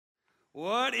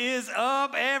What is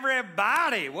up,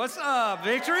 everybody? What's up,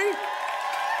 Victory?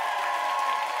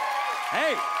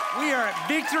 Hey, we are at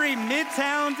Victory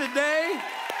Midtown today.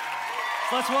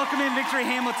 So let's welcome in Victory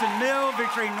Hamilton Mill,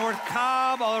 Victory North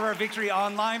Cobb, all of our Victory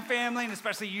Online family, and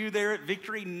especially you there at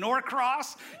Victory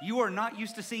Norcross. You are not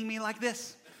used to seeing me like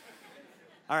this.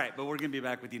 All right, but we're going to be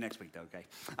back with you next week, though, okay?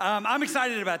 I'm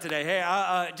excited about today.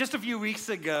 Hey, just a few weeks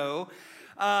ago,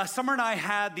 Summer and I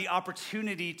had the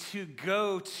opportunity to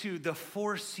go to the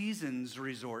Four Seasons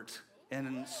Resort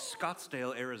in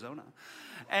Scottsdale, Arizona.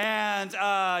 And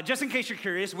just in case you're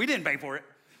curious, we didn't pay for it.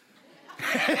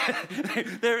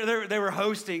 They were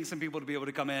hosting some people to be able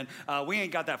to come in. We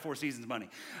ain't got that Four Seasons money.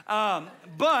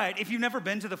 But if you've never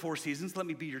been to the Four Seasons, let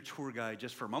me be your tour guide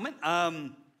just for a moment.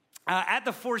 At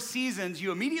the Four Seasons,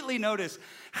 you immediately notice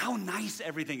how nice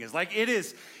everything is. Like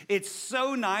it's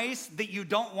so nice that you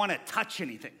don't want to touch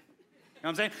anything. You know what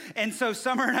I'm saying? And so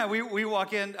Summer and I, we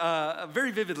walk in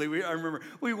very vividly. I remember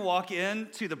we walk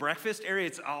into the breakfast area.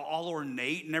 It's all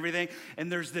ornate and everything.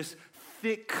 And there's this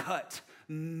thick cut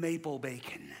maple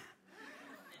bacon.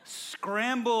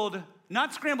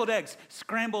 Not scrambled eggs,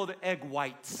 scrambled egg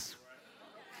whites.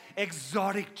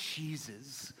 Exotic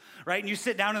cheeses. Right? And you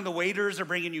sit down and the waiters are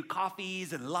bringing you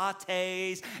coffees and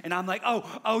lattes. And I'm like,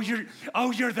 you're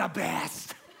the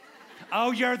best.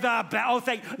 Oh, you're the best.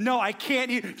 Oh, no, I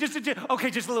can't eat. Just a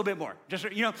little bit more.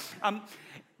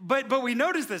 But we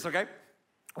noticed this, okay?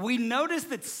 We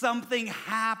noticed that something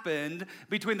happened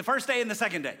between the first day and the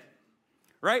second day,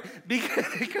 right?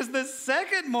 Because the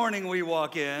second morning we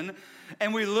walk in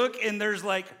and we look and there's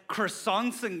like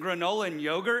croissants and granola and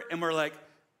yogurt and we're like,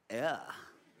 yeah.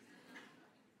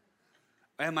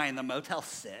 Am I in the Motel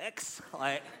 6?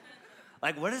 Like,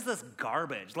 what is this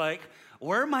garbage? Like,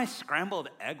 where are my scrambled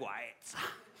egg whites?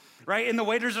 Right? And the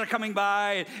waiters are coming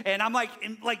by, and I'm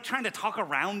like trying to talk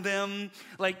around them.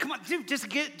 Like, come on, dude, just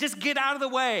get out of the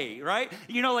way, right?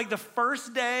 You know, like the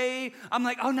first day, I'm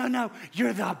like, oh, no,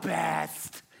 you're the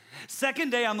best.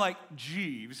 Second day, I'm like,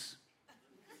 Jeeves,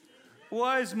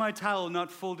 why is my towel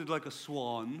not folded like a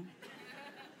swan?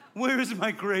 Where is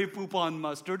my Grey Poupon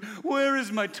mustard? Where is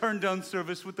my turn-down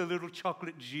service with the little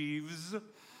chocolate Jeeves?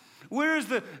 Where is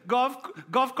the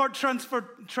golf cart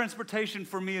transportation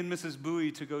for me and Mrs.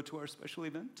 Bowie to go to our special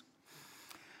event?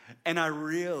 And I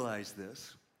realized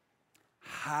this,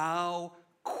 how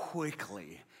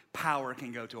quickly power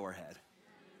can go to our head.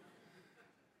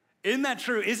 Isn't that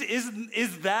true?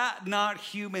 Is that not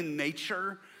human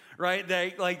nature? Right,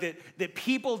 that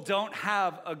people don't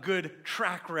have a good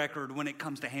track record when it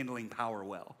comes to handling power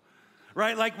well,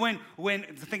 right? Like when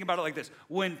think about it like this: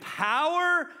 when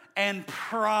power and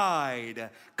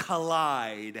pride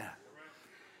collide,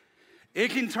 it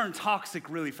can turn toxic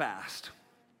really fast,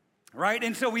 right?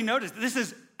 And so we notice this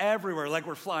is everywhere. Like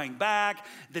we're flying back,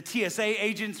 the TSA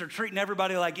agents are treating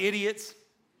everybody like idiots,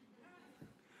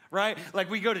 right?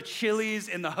 Like we go to Chili's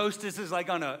and the hostess is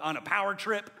like on a power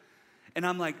trip. And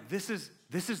I'm like, this is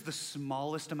the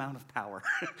smallest amount of power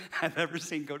I've ever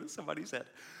seen go to somebody's head.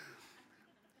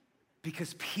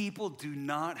 Because people do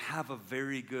not have a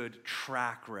very good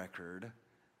track record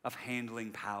of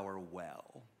handling power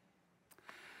well.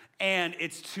 And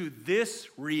it's to this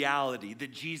reality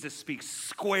that Jesus speaks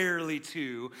squarely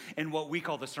to in what we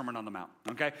call the Sermon on the Mount,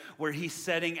 okay? Where he's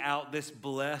setting out this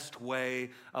blessed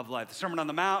way of life. The Sermon on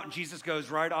the Mount, Jesus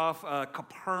goes right off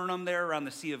Capernaum there around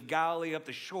the Sea of Galilee, up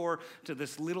the shore to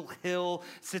this little hill,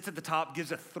 sits at the top,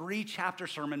 gives a 3-chapter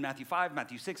sermon, Matthew 5,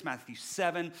 Matthew 6, Matthew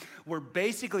 7, where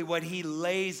basically what he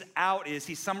lays out is,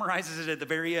 he summarizes it at the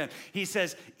very end. He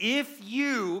says, if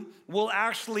you will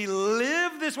actually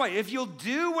live this way, if you'll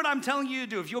do what I'm telling you to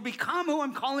do, if you'll become who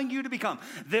I'm calling you to become,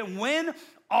 that when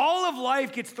all of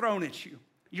life gets thrown at you,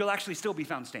 you'll actually still be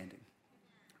found standing,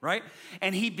 right?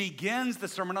 And he begins the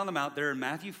Sermon on the Mount there in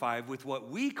Matthew 5 with what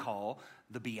we call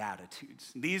the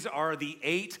Beatitudes. These are the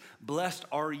 8 blessed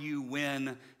are you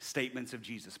when statements of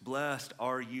Jesus. Blessed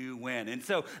are you when. And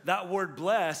so that word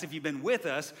blessed, if you've been with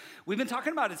us, we've been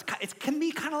talking about it can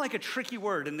be kind of like a tricky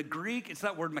word. In the Greek, it's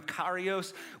that word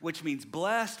makarios, which means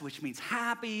blessed, which means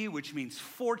happy, which means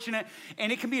fortunate.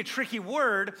 And it can be a tricky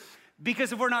word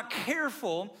because if we're not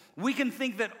careful, we can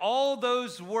think that all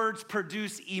those words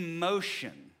produce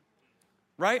emotion.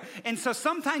 Right? And so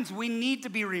sometimes we need to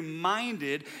be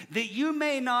reminded that you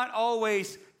may not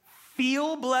always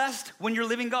feel blessed when you're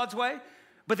living God's way,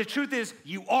 but the truth is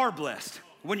you are blessed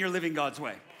when you're living God's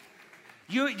way.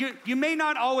 You may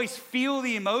not always feel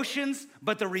the emotions,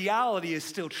 but the reality is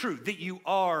still true, that you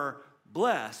are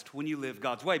blessed when you live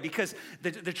God's way. Because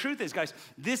the truth is, guys,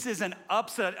 this is an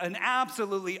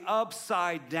absolutely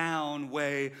upside down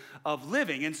way of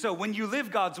living. And so when you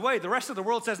live God's way, the rest of the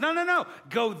world says, no,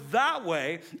 go that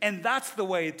way. And that's the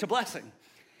way to blessing.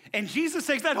 And Jesus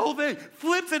takes that whole thing,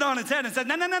 flips it on its head and says,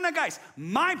 no, guys,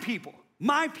 my people,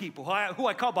 who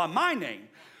I call by my name,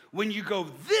 when you go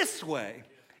this way,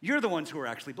 you're the ones who are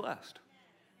actually blessed.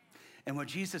 And what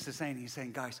Jesus is saying, he's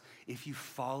saying, guys, if you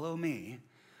follow me,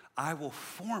 I will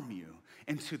form you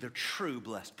into the true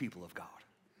blessed people of God.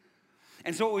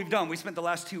 And so what we've done, we spent the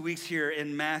last 2 weeks here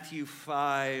in Matthew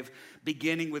 5,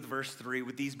 beginning with verse 3,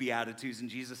 with these Beatitudes. And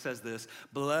Jesus says this,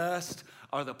 blessed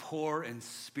are the poor in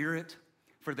spirit,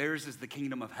 for theirs is the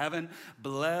kingdom of heaven.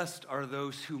 Blessed are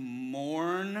those who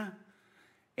mourn.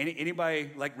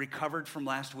 Anybody like recovered from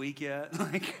last week yet?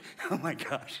 Like, oh my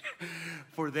gosh.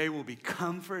 For they will be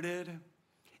comforted.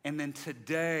 And then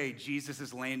today, Jesus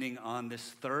is landing on this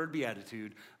third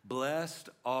beatitude. Blessed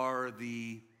are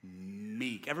the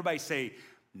meek. Everybody say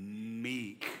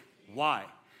meek. Why?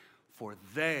 For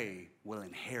they will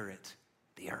inherit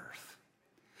the earth.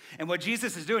 And what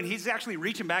Jesus is doing, he's actually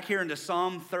reaching back here into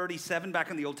Psalm 37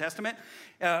 back in the Old Testament,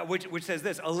 which says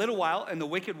this, a little while and the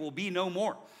wicked will be no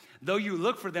more. Though you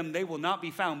look for them, they will not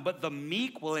be found, but the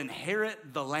meek will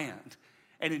inherit the land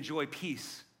and enjoy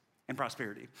peace and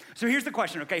prosperity. So here's the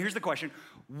question, okay? Here's the question.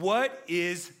 What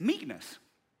is meekness?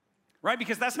 Right?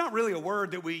 Because that's not really a word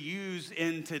that we use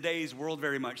in today's world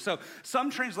very much. So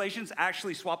some translations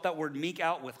actually swap that word meek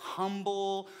out with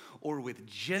humble or with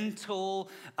gentle.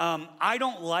 I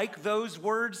don't like those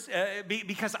words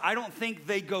because I don't think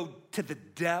they go to the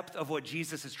depth of what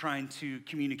Jesus is trying to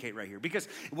communicate right here. Because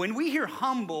when we hear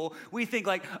humble, we think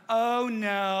like, oh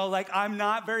no, like I'm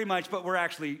not very much, but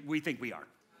we think we are.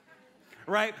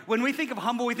 Right? When we think of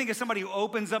humble, we think of somebody who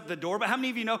opens up the door. But how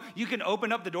many of you know you can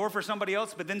open up the door for somebody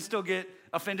else, but then still get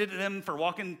offended at them for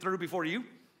walking through before you?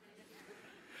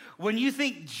 When you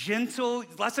think gentle,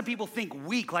 lots of people think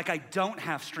weak, like I don't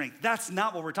have strength. That's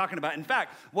not what we're talking about. In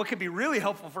fact, what could be really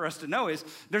helpful for us to know is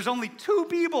there's only 2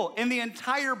 people in the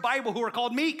entire Bible who are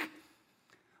called meek.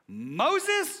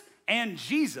 Moses and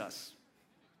Jesus.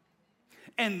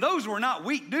 And those were not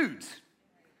weak dudes.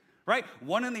 Right?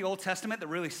 One in the Old Testament that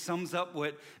really sums up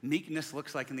what meekness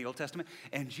looks like in the Old Testament,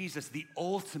 and Jesus, the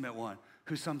ultimate one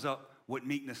who sums up what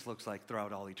meekness looks like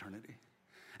throughout all eternity.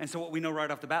 And so what we know right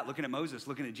off the bat, looking at Moses,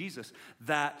 looking at Jesus,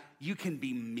 that you can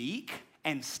be meek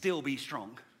and still be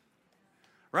strong.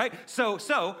 Right?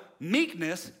 So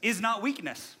meekness is not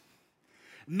weakness.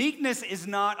 Meekness is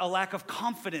not a lack of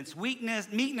confidence.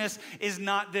 Meekness is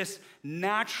not this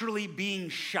naturally being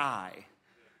shy.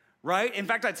 Right? In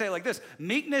fact, I'd say it like this.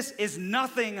 Meekness is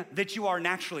nothing that you are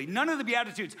naturally. None of the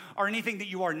Beatitudes are anything that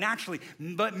you are naturally.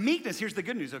 But meekness, here's the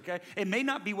good news, okay? It may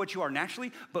not be what you are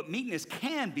naturally, but meekness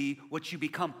can be what you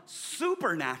become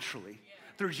supernaturally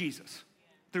through Jesus.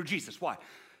 Through Jesus. Why?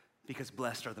 Because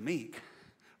blessed are the meek,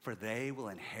 for they will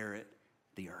inherit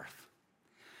the earth.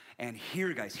 And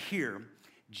here, guys,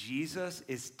 Jesus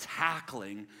is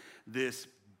tackling this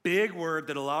big word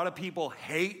that a lot of people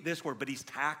hate this word, but he's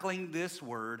tackling this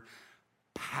word,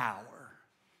 power.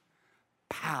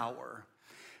 Power.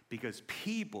 Because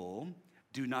people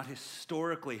do not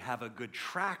historically have a good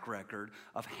track record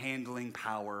of handling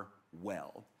power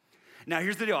well. Now,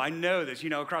 here's the deal. I know this,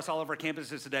 across all of our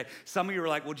campuses today, some of you are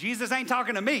like, well, Jesus ain't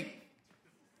talking to me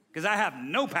because I have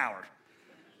no power,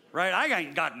 right? I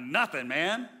ain't got nothing,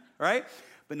 man, right?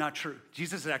 But not true.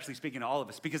 Jesus is actually speaking to all of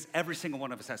us because every single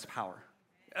one of us has power.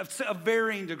 Of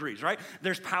varying degrees, right?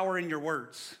 There's power in your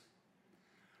words,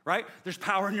 right? There's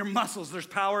power in your muscles. There's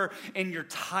power in your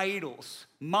titles.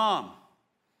 Mom,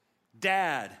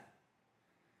 dad,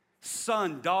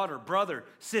 son, daughter, brother,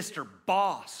 sister,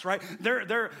 boss, right?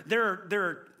 There's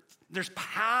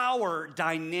power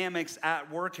dynamics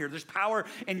at work here. There's power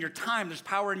in your time. There's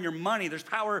power in your money. There's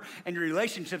power in your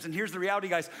relationships. And here's the reality,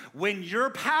 guys. When your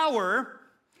power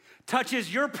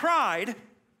touches your pride,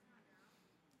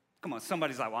 come on,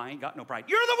 somebody's like, well, I ain't got no pride.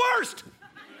 You're the worst.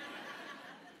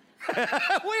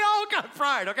 We all got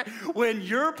pride, okay? When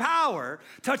your power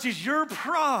touches your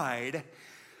pride,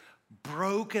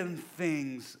 broken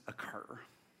things occur,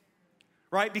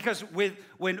 right? Because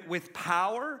with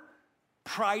power,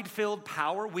 pride-filled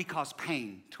power, we cause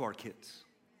pain to our kids.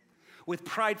 With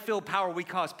pride-filled power, we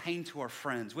cause pain to our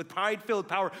friends. With pride-filled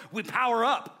power, we power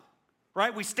up.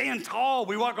 Right? We stand tall.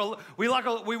 We walk a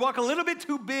little bit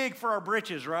too big for our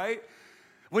britches, right?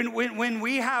 When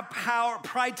we have power,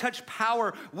 pride-touched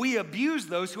power, we abuse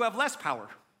those who have less power.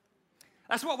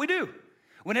 That's what we do.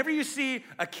 Whenever you see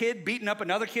a kid beating up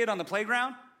another kid on the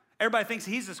playground, everybody thinks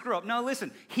he's a screw-up. No,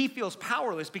 listen, he feels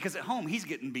powerless because at home he's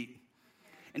getting beat.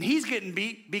 And he's getting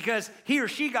beat because he or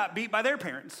she got beat by their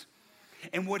parents.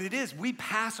 And what it is, we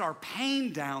pass our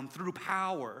pain down through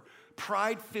power,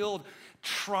 pride-filled,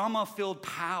 trauma-filled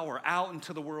power out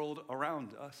into the world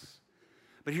around us.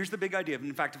 But here's the big idea.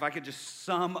 In fact, if I could just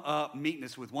sum up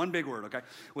meekness with one big word, okay?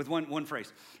 With one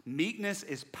phrase. Meekness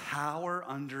is power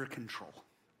under control.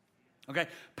 Okay?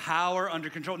 Power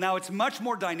under control. Now, it's much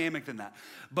more dynamic than that.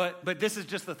 But this is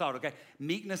just the thought, okay?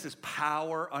 Meekness is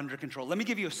power under control. Let me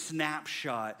give you a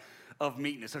snapshot of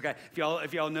meekness, okay?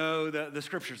 If y'all know the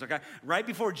scriptures, okay? Right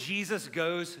before Jesus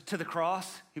goes to the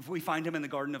cross, if we find him in the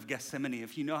Garden of Gethsemane,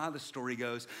 if you know how the story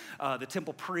goes, the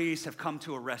temple priests have come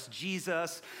to arrest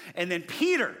Jesus. And then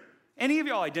Peter, any of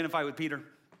y'all identify with Peter?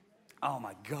 Oh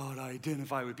my God, I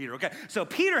identify with Peter. Okay, so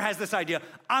Peter has this idea,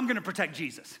 I'm gonna protect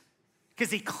Jesus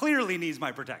because he clearly needs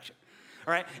my protection,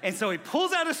 all right? And so he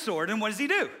pulls out a sword, and what does he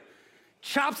do?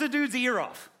 Chops a dude's ear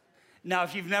off. Now,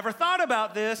 if you've never thought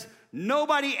about this,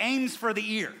 nobody aims for the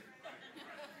ear.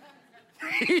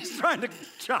 He's trying to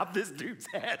chop this dude's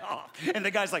head off. And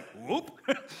the guy's like, whoop,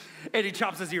 and he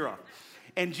chops his ear off.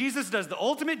 And Jesus does the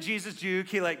ultimate Jesus juke.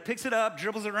 He like picks it up,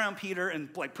 dribbles it around Peter, and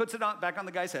like puts it back on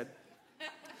the guy's head.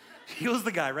 Heals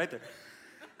the guy right there.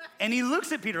 And he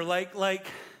looks at Peter like,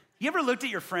 you ever looked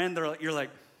at your friend, you're like,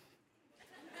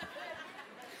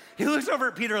 he looks over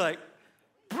at Peter like,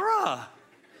 bruh,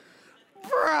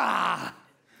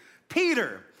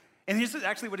 Peter. And here's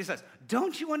actually what he says.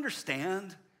 Don't you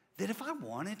understand that if I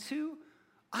wanted to,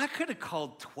 I could have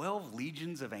called 12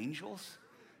 legions of angels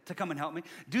to come and help me?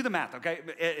 Do the math, okay?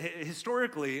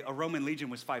 Historically, a Roman legion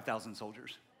was 5,000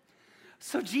 soldiers.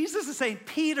 So Jesus is saying,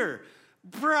 Peter,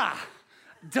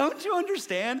 don't you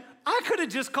understand? I could have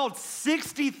just called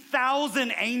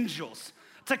 60,000 angels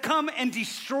to come and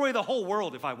destroy the whole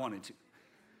world if I wanted to.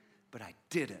 But I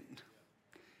didn't,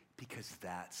 because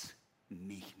that's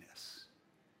meekness.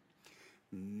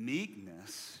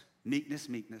 Meekness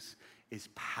is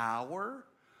power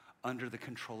under the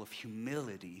control of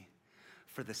humility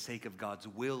for the sake of God's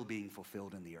will being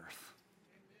fulfilled in the earth.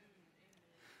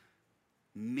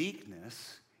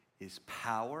 Meekness is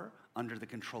power under the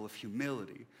control of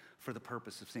humility for the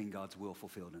purpose of seeing God's will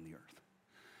fulfilled in the earth.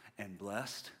 And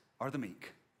blessed are the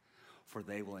meek, for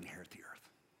they will inherit the earth.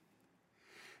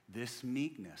 This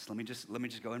meekness, let me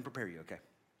just go and prepare you, okay?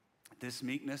 This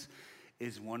meekness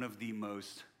is one of the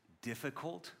most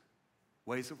difficult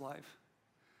ways of life,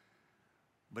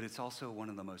 but it's also one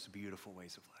of the most beautiful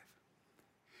ways of life.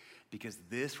 Because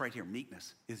this right here,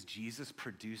 meekness, is Jesus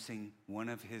producing one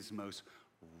of his most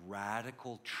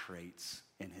radical traits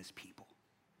in his people.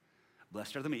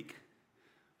 Blessed are the meek,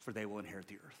 for they will inherit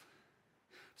the earth.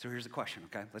 So here's the question,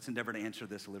 okay? Let's endeavor to answer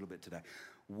this a little bit today.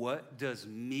 What does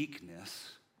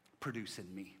meekness produce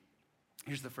in me?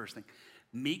 Here's the first thing.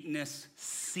 Meekness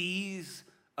sees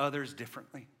others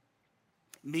differently.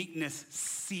 Meekness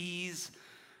sees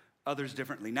others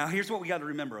differently. Now, here's what we got to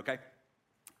remember, okay?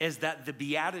 Is that the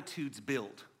Beatitudes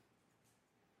build.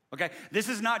 Okay, this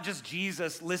is not just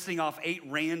Jesus listing off 8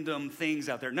 random things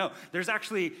out there. No, there's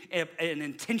actually an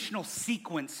intentional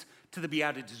sequence to the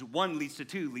Beatitudes. 1 leads to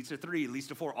 2, leads to 3, leads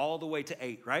to 4, all the way to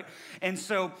 8, right? And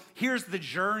so here's the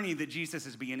journey that Jesus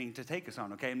is beginning to take us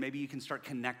on, okay? And maybe you can start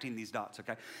connecting these dots,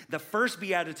 okay? The first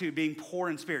Beatitude, being poor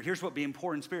in spirit. Here's what being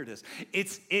poor in spirit is.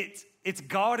 It's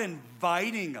God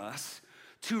inviting us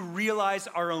to realize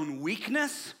our own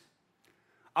weakness,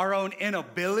 our own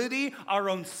inability, our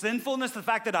own sinfulness, the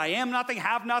fact that I am nothing,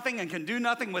 have nothing, and can do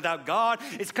nothing without God.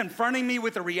 It's confronting me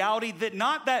with the reality that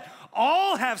not that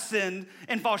all have sinned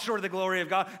and fall short of the glory of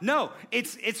God. No,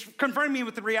 it's confronting me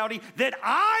with the reality that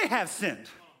I have sinned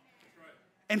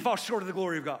and fall short of the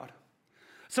glory of God.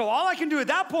 So all I can do at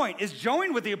that point is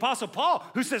join with the Apostle Paul,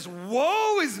 who says,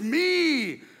 woe is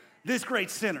me, this great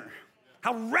sinner.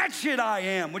 How wretched I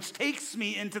am, which takes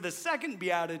me into the second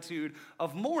beatitude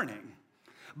of mourning.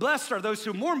 Blessed are those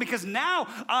who mourn, because now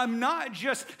I'm not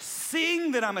just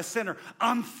seeing that I'm a sinner,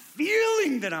 I'm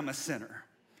feeling that I'm a sinner,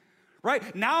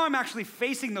 right? Now I'm actually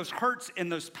facing those hurts and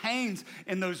those pains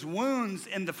and those wounds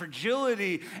and the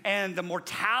fragility and the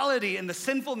mortality and the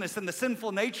sinfulness and the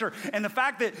sinful nature and the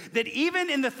fact that even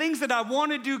in the things that I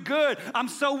want to do good, I'm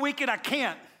so wicked I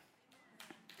can't.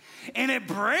 And it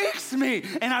breaks me,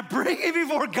 and I bring it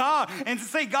before God and to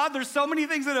say, God, there's so many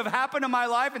things that have happened in my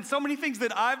life and so many things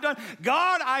that I've done.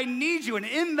 God, I need you. And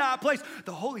in that place,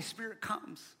 the Holy Spirit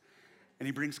comes and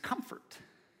he brings comfort.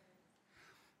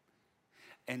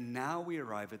 And now we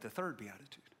arrive at the third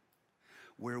beatitude,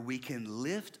 where we can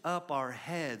lift up our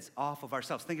heads off of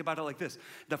ourselves. Think about it like this.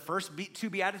 The first 2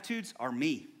 beatitudes are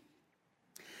me.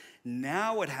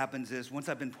 Now what happens is, once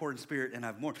I've been poor in spirit and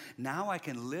I've mourned, now I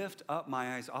can lift up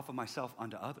my eyes off of myself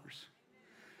onto others.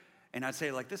 And I'd say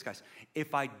it like this, guys.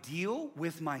 If I deal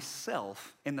with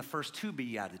myself in the first 2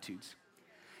 Beatitudes,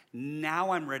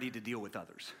 now I'm ready to deal with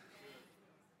others.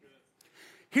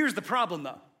 Here's the problem,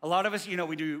 though. A lot of us,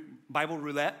 we do Bible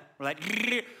roulette. We're like,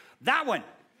 that one.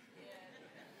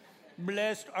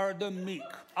 Blessed are the meek.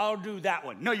 I'll do that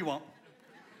one. No, you won't.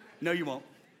 No, you won't.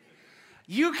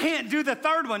 You can't do the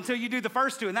third one until you do the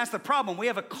first 2, and that's the problem. We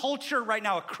have a culture right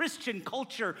now, a Christian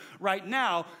culture right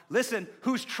now, listen,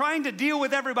 who's trying to deal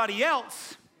with everybody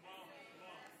else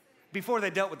before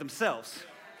they dealt with themselves.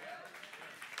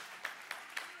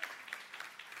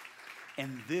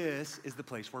 And this is the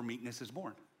place where meekness is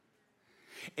born.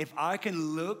 If I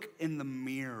can look in the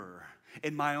mirror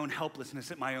in my own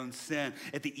helplessness, at my own sin,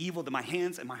 at the evil that my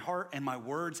hands and my heart and my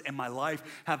words and my life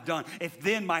have done, if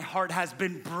then my heart has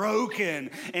been broken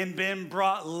and been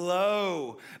brought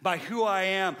low by who I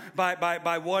am, by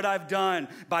what I've done,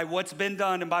 by what's been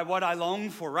done, and by what I long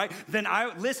for, right? Then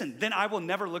I will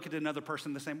never look at another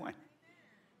person the same way.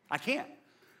 I can't,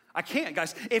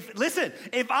 guys. If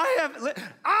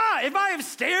I have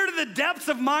stared at the depths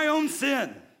of my own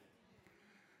sin,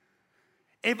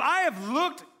 if I have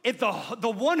looked at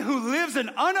the one who lives in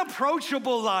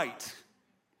unapproachable light,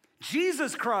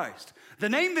 Jesus Christ, the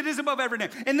name that is above every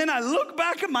name, and then I look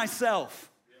back at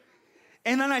myself,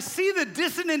 and then I see the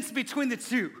dissonance between the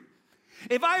two.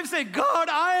 If I have said, God,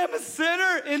 I am a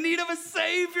sinner in need of a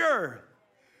Savior,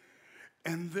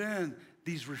 and then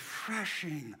these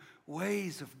refreshing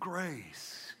waves of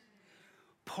grace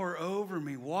pour over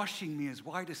me, washing me as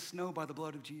white as snow by the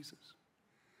blood of Jesus.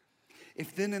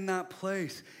 If then in that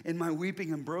place, in my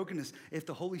weeping and brokenness, if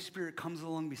the Holy Spirit comes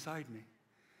along beside me,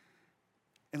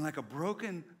 and like a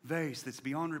broken vase that's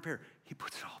beyond repair, he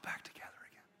puts it all back together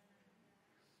again.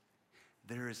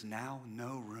 There is now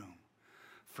no room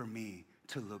for me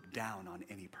to look down on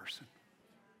any person.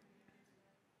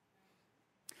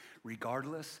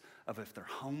 Regardless of if they're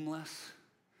homeless,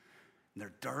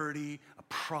 they're dirty, a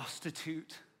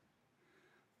prostitute,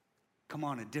 come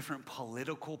on, a different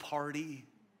political party,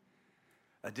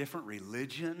 a different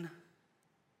religion,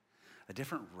 a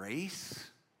different race,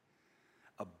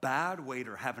 a bad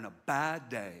waiter having a bad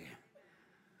day,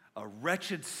 a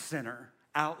wretched sinner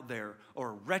out there, or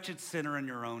a wretched sinner in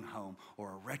your own home,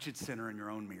 or a wretched sinner in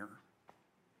your own mirror.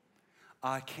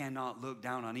 I cannot look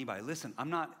down on anybody. Listen,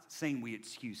 I'm not saying we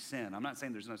excuse sin. I'm not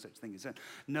saying there's no such thing as sin.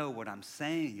 No, what I'm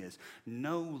saying is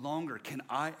no longer can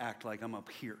I act like I'm up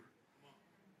here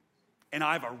and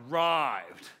I've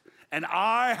arrived and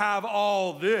I have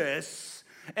all this,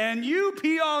 and you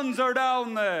peons are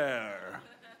down there.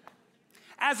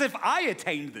 As if I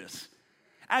attained this.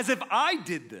 As if I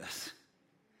did this.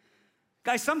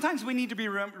 Guys, sometimes we need to be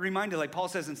reminded, like Paul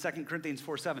says in 2 Corinthians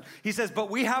 4:7. He says, but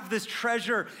we have this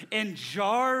treasure in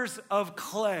jars of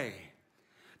clay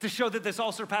to show that this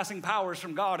all-surpassing power is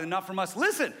from God and not from us.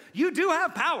 Listen, you do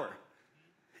have power.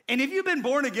 And if you've been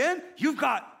born again, you've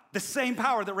got the same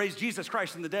power that raised Jesus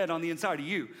Christ from the dead on the inside of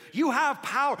you. You have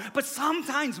power, but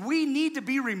sometimes we need to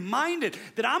be reminded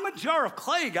that I'm a jar of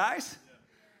clay, guys.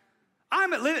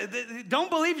 Don't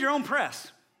believe your own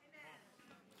press.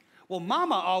 Well,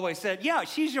 mama always said, yeah,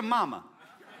 she's your mama.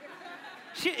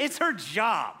 It's her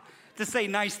job to say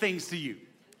nice things to you.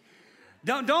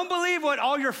 Don't believe what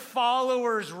all your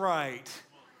followers write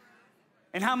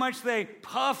and how much they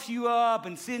puff you up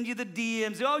and send you the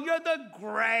DMs. Oh, you're the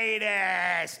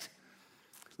greatest.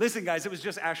 Listen, guys, it was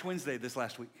just Ash Wednesday this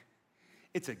last week.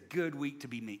 It's a good week to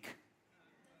be meek.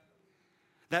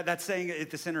 That saying at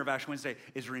the center of Ash Wednesday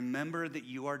is remember that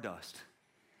you are dust,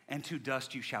 and to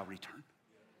dust you shall return.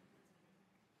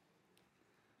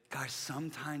 Guys,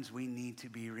 sometimes we need to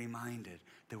be reminded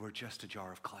that we're just a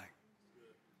jar of clay,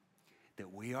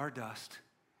 that we are dust,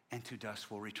 and to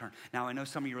dust will return. Now, I know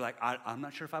some of you are like, I'm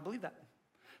not sure if I believe that,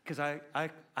 because I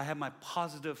have my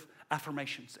positive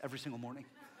affirmations every single morning,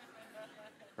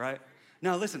 right?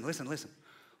 Now, listen.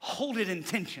 Hold it in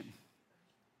tension.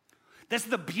 That's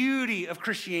the beauty of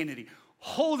Christianity.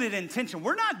 Hold it in tension.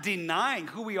 We're not denying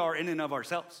who we are in and of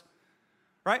ourselves,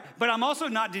 right? But I'm also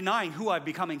not denying who I've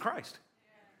become in Christ.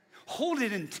 Hold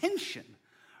it in tension,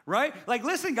 right? Like,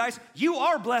 listen, guys, you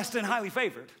are blessed and highly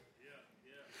favored.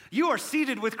 You are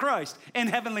seated with Christ in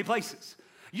heavenly places.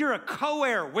 You're a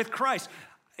co-heir with Christ.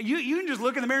 You can just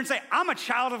look in the mirror and say, I'm a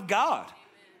child of God,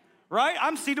 right?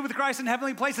 I'm seated with Christ in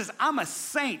heavenly places. I'm a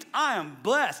saint. I am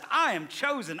blessed. I am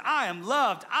chosen. I am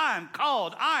loved. I am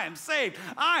called. I am saved.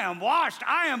 I am washed.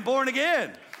 I am born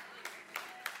again.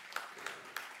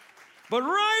 But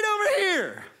right over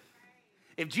here,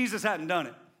 if Jesus hadn't done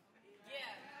it,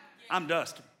 I'm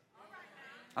dust.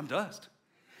 I'm dust.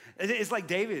 It's like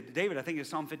David, I think it's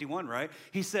Psalm 51, right?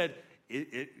 He said,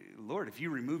 Lord, if you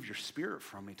remove your spirit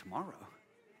from me tomorrow,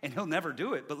 and he'll never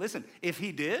do it. But listen, if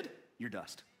he did, you're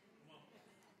dust.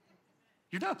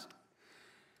 You're dust.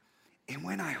 And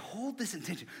when I hold this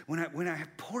intention, when I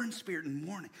have pouring spirit in the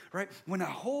morning, right? When I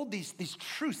hold these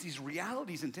truths, these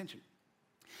realities in tension,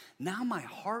 now my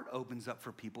heart opens up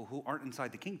for people who aren't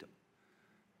inside the kingdom.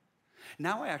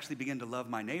 Now I actually begin to love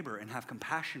my neighbor and have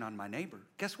compassion on my neighbor.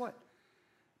 Guess what?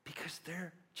 Because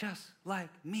they're just like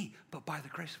me, but by the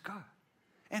grace of God.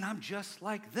 And I'm just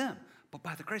like them, but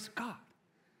by the grace of God.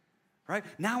 Right?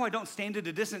 Now I don't stand at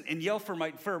a distance and yell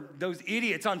for those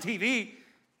idiots on TV,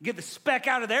 get the speck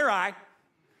out of their eye.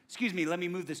 Excuse me, let me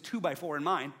move this 2x4 in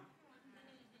mine.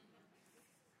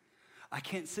 I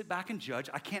can't sit back and judge.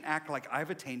 I can't act like I've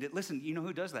attained it. Listen, you know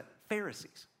who does that?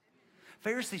 Pharisees.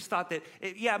 Pharisees thought that,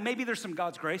 yeah, maybe there's some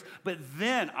God's grace, but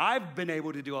then I've been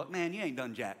able to do it. Man, you ain't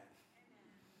done jack.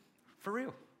 For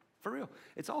real, for real.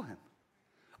 It's all him.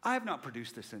 I have not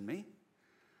produced this in me.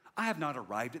 I have not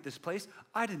arrived at this place.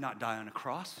 I did not die on a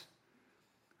cross.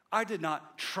 I did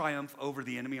not triumph over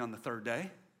the enemy on the third day.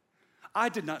 I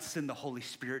did not send the Holy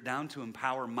Spirit down to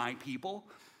empower my people.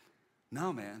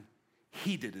 No, man,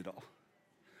 he did it all.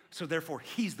 So therefore,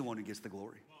 he's the one who gets the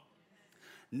glory.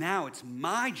 Now it's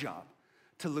my job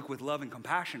to look with love and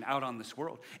compassion out on this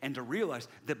world and to realize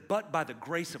that but by the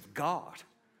grace of God,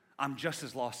 I'm just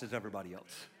as lost as everybody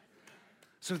else.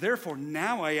 So therefore,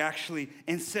 now I actually,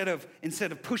 instead of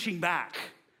pushing back,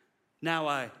 now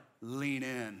I lean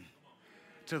in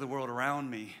to the world around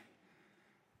me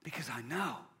because I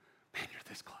know, man, you're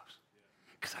this close.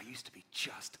 Because I used to be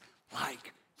just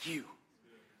like you.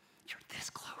 You're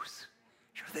this close.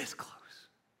 You're this close.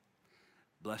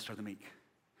 Blessed are the meek,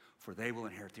 for they will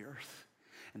inherit the earth.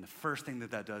 And the first thing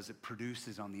that does, it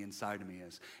produces on the inside of me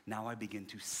is now I begin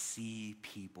to see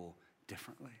people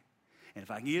differently. And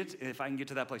if I can get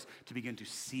to that place to begin to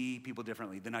see people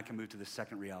differently, then I can move to the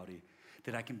second reality,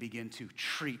 that I can begin to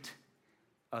treat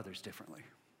others differently.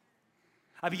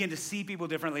 I begin to see people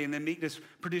differently, and then meekness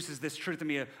produces this truth in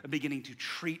me of beginning to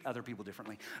treat other people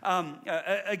differently.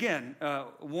 Again,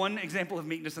 one example of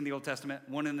meekness in the Old Testament,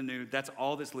 one in the New, that's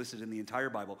all that's listed in the entire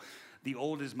Bible. The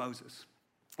Old is Moses.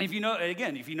 If you know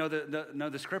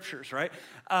the scriptures, right?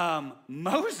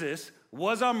 Moses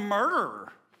was a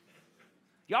murderer.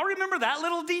 Y'all remember that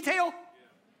little detail?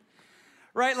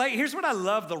 Right? Like, here's what I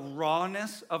love, the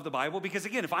rawness of the Bible. Because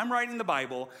again, if I'm writing the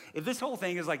Bible, if this whole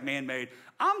thing is like man-made,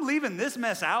 I'm leaving this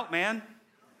mess out, man.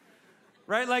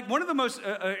 Right? Like, one of the most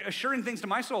assuring things to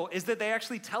my soul is that they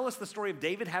actually tell us the story of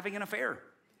David having an affair.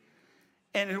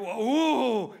 And,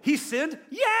 ooh, he sinned?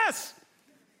 Yes!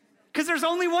 Because there's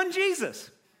only one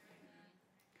Jesus.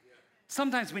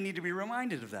 Sometimes we need to be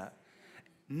reminded of that.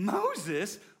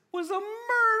 Moses was a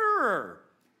murderer.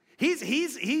 He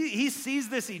sees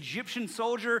this Egyptian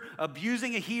soldier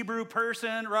abusing a Hebrew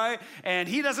person, right? And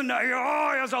he doesn't know, he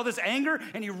has all this anger,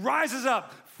 and he rises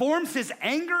up, forms his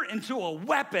anger into a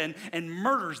weapon, and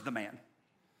murders the man.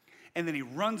 And then he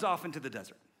runs off into the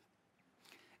desert.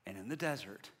 And in the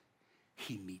desert,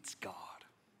 he meets God.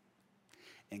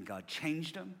 And God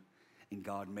changed him, and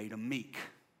God made him meek,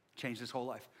 changed his whole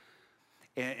life.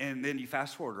 And then you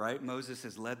fast forward, right? Moses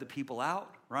has led the people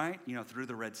out, right? Through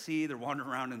the Red Sea. They're wandering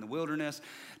around in the wilderness.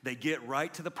 They get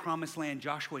right to the promised land.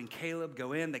 Joshua and Caleb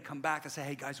go in. They come back. They say,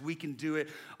 hey, guys, we can do it.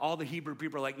 All the Hebrew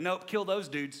people are like, nope, kill those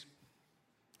dudes.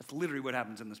 That's literally what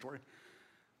happens in the story.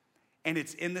 And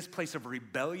it's in this place of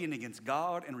rebellion against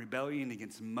God and rebellion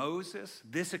against Moses.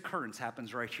 This occurrence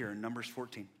happens right here in Numbers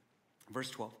 14,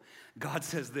 verse 12. God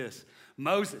says this,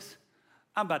 Moses,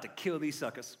 I'm about to kill these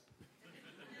suckers.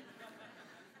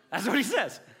 That's what he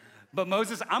says. But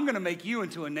Moses, I'm going to make you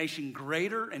into a nation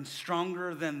greater and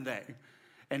stronger than they.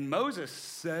 And Moses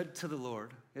said to the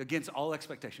Lord, against all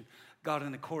expectation, God,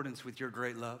 in accordance with your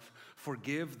great love,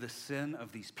 forgive the sin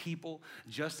of these people,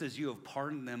 just as you have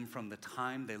pardoned them from the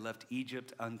time they left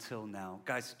Egypt until now.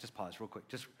 Guys, just pause real quick.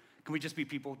 Can we just be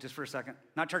people just for a second?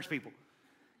 Not church people.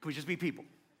 Can we just be people?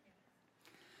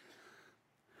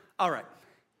 All right.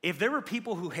 If there were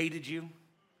people who hated you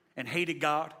and hated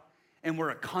God, and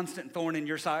we're a constant thorn in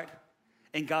your side,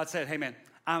 and God said, hey man,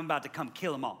 I'm about to come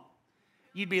kill them all,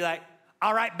 you'd be like,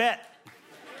 all right, bet.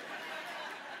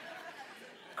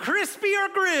 Crispy or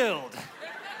grilled?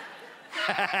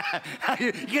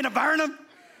 You gonna burn them?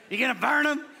 You gonna burn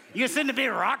them? You gonna send a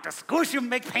big rock to squish them,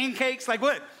 make pancakes? Like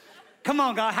what? Come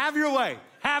on, God, have your way.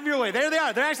 Have your way. There they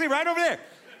are. They're actually right over there.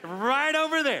 Right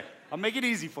over there. I'll make it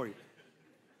easy for you.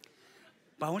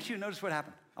 But I want you to notice what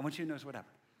happened.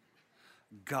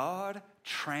 God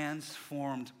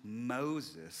transformed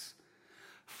Moses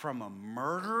from a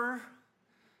murderer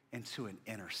into an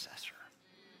intercessor.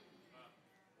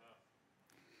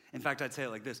 In fact, I'd say it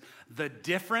like this. The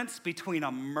difference between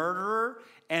a murderer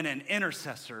and an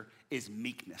intercessor is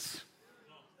meekness.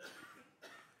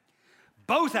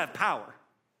 Both have power.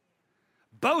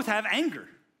 Both have anger.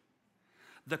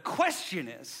 The question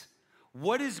is,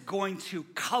 what is going to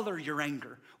color your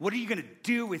anger? What are you going to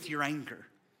do with your anger?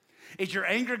 Is your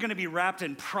anger going to be wrapped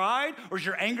in pride, or is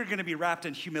your anger going to be wrapped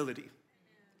in humility?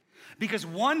 Because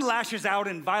one lashes out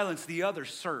in violence, the other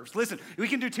serves. Listen, we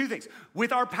can do two things.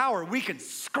 With our power, we can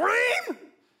scream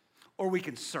or we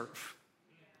can serve.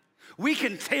 We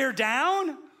can tear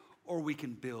down or we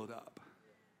can build up.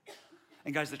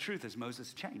 And guys, the truth is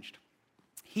Moses changed.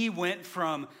 He went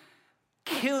from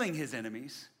killing his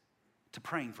enemies to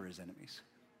praying for his enemies.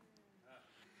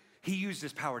 He used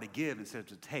his power to give instead of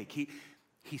to take.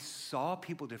 He saw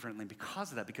people differently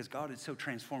because of that, because God had so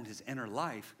transformed his inner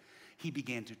life, he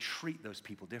began to treat those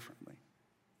people differently.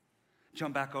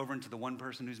 Jump back over into the one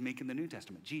person who's meek in the New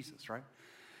Testament, Jesus, right?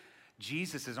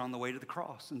 Jesus is on the way to the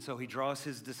cross, and so he draws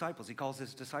his disciples. He calls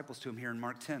his disciples to him here in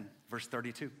Mark 10, verse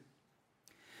 32. He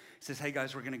says, hey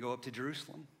guys, we're gonna go up to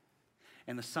Jerusalem,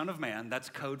 and the Son of Man, that's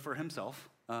code for himself,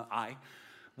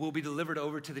 will be delivered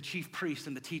over to the chief priests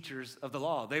and the teachers of the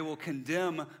law. They will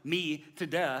condemn me to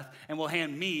death and will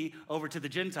hand me over to the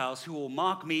Gentiles, who will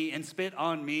mock me and spit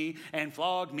on me and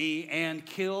flog me and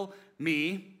kill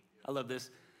me. I love this.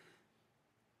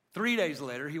 3 days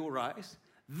later, he will rise.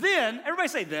 Then, everybody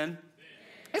say then.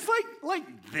 It's like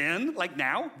then, like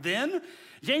now, then.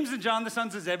 James and John, the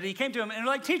sons of Zebedee, came to him and they're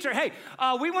like, teacher, hey,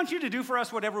 we want you to do for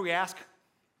us whatever we ask.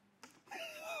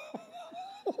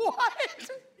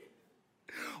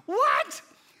 What?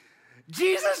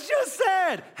 Jesus just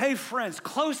said, hey friends,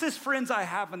 closest friends I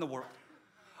have in the world,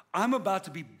 I'm about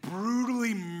to be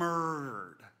brutally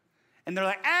murdered. And they're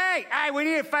like, hey, we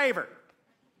need a favor.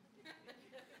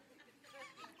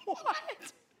 What?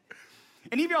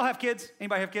 Any of y'all have kids?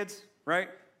 Anybody have kids? Right?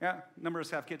 Yeah, a number of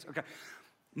us have kids. Okay.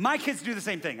 My kids do the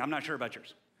same thing. I'm not sure about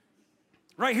yours.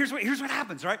 Right, here's what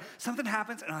happens, right? Something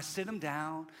happens, and I sit them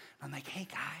down, and I'm like, hey,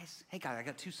 guys, I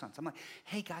got 2 sons. I'm like,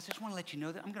 hey, guys, I just want to let you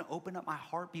know that I'm going to open up my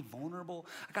heart, be vulnerable.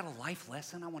 I got a life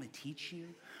lesson I want to teach you.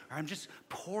 Or I'm just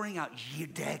pouring out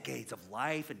decades of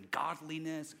life and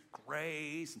godliness, and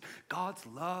grace, and God's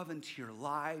love into your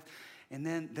life. And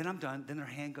then I'm done. Then their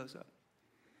hand goes up.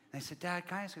 And they said, Dad,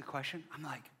 can I ask you a question? I'm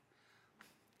like,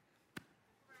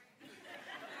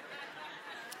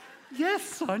 yes,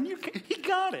 son, he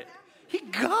got it. He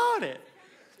got it.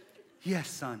 Yes,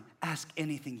 son, ask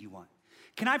anything you want.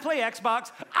 Can I play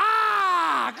Xbox?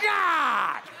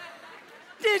 God!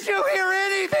 Did you hear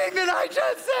anything that I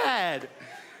just said?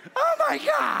 Oh my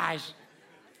gosh.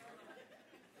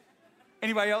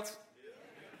 Anybody else?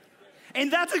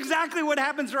 And that's exactly what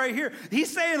happens right here.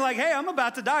 He's saying like, hey, I'm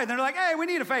about to die. And they're like, hey, we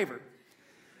need a favor.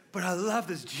 But I love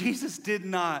this. Jesus did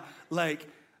not like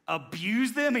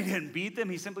abuse them. He didn't beat them.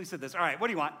 He simply said this. All right, what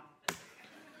do you want?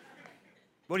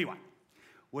 What do you want?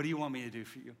 What do you want me to do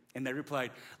for you? And they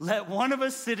replied, let one of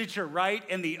us sit at your right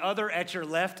and the other at your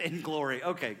left in glory.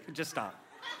 Okay, just stop.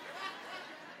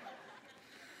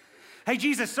 Hey,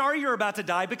 Jesus, sorry you're about to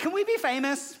die, but can we be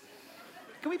famous?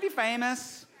 Can we be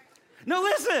famous? No,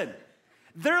 listen.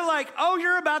 They're like, oh,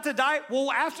 you're about to die?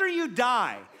 Well, after you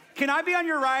die, can I be on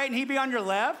your right and he be on your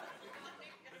left?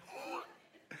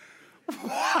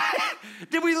 What?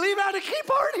 Did we leave out a key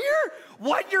part here?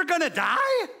 What, you're gonna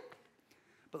die?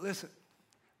 But listen,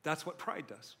 that's what pride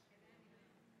does.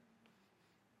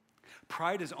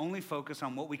 Pride is only focused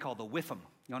on what we call the whiffum.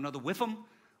 Y'all know the whiffum?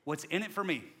 What's in it for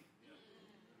me?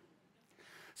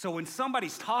 So when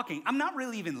somebody's talking, I'm not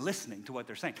really even listening to what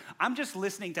they're saying. I'm just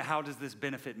listening to how does this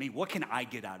benefit me? What can I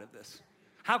get out of this?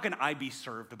 How can I be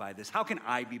served by this? How can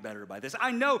I be better by this?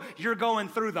 I know you're going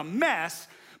through the mess,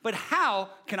 but how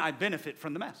can I benefit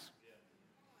from the mess?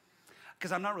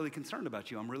 Because I'm not really concerned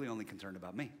about you. I'm really only concerned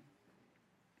about me.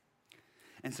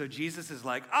 And so Jesus is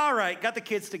like, all right, got the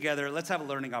kids together. Let's have a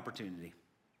learning opportunity.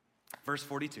 Verse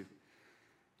 42.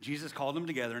 Jesus called them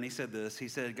together and he said this. He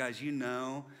said, guys, you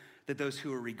know that those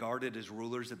who are regarded as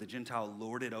rulers of the Gentile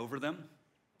lord it over them,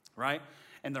 right?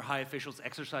 And their high officials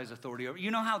exercise authority over.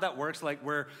 You know how that works, like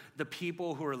where the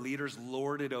people who are leaders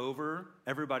lord it over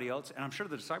everybody else? And I'm sure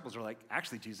the disciples are like,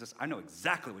 actually, Jesus, I know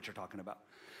exactly what you're talking about.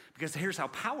 Because here's how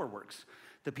power works.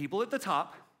 The people at the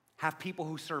top have people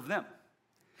who serve them.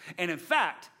 And in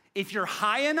fact, if you're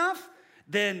high enough,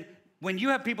 then when you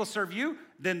have people serve you,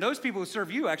 then those people who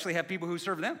serve you actually have people who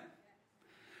serve them.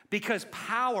 Because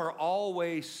power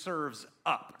always serves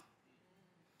up.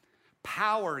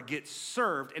 Power gets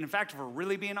served. And in fact, if we're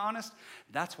really being honest,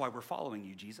 that's why we're following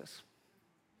you, Jesus.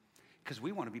 Because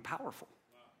we want to be powerful.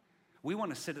 We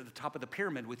want to sit at the top of the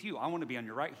pyramid with you. I want to be on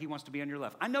your right. He wants to be on your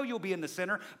left. I know you'll be in the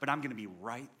center, but I'm going to be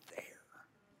right there.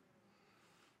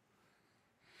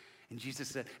 And Jesus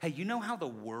said, hey, you know how the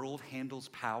world handles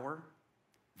power?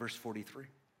 Verse 43.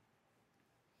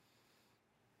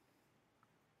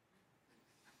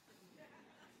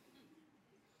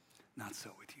 Not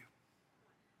so with you.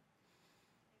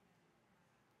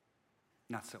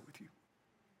 Not so with you.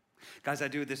 Guys, I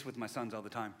do this with my sons all the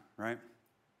time, right?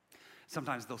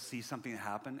 Sometimes they'll see something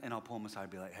happen, and I'll pull them aside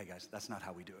and be like, hey, guys, that's not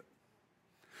how we do it.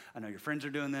 I know your friends are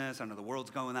doing this. I know the world's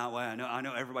going that way. I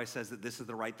know everybody says that this is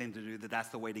the right thing to do, that that's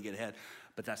the way to get ahead,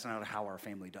 but that's not how our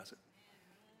family does it.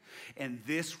 And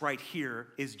this right here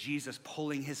is Jesus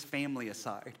pulling his family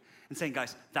aside and saying,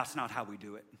 guys, that's not how we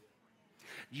do it.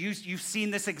 You've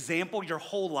seen this example your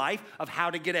whole life of how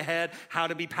to get ahead, how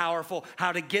to be powerful,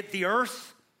 how to get the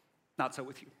earth. Not so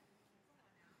with you.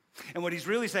 And what he's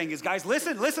really saying is, guys,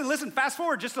 listen, fast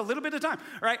forward just a little bit of time,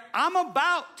 right? I'm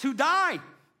about to die.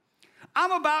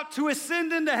 I'm about to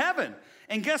ascend into heaven.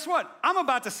 And guess what? I'm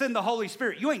about to send the Holy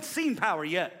Spirit. You ain't seen power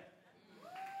yet.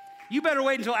 You better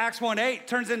wait until Acts 1:8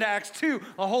 turns into Acts 2.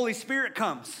 The Holy Spirit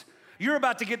comes. You're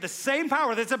about to get the same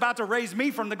power that's about to raise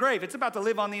me from the grave. It's about to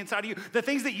live on the inside of you. The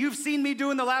things that you've seen me do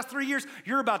in the last 3 years,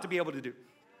 you're about to be able to do.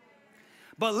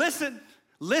 But listen,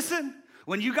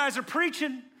 when you guys are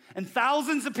preaching, and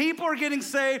thousands of people are getting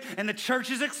saved, and the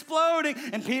church is exploding,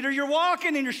 and Peter, you're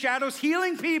walking, and your shadow's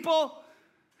healing people,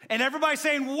 and everybody's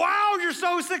saying, wow, you're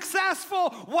so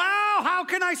successful. Wow, how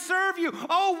can I serve you?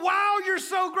 Oh, wow, you're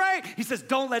so great. He says,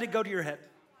 don't let it go to your head.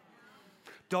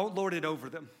 Don't lord it over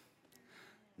them.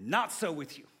 Not so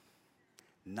with you.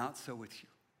 Not so with you.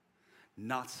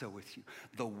 Not so with you.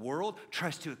 The world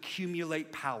tries to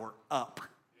accumulate power up.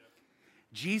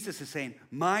 Jesus is saying,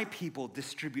 my people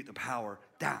distribute the power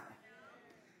down.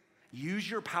 Use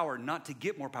your power not to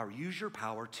get more power. Use your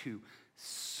power to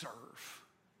serve.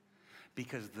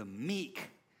 Because the meek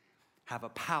have a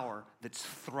power that's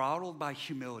throttled by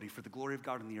humility for the glory of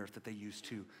God in the earth that they use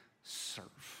to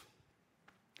serve.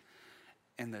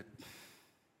 And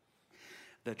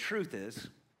the truth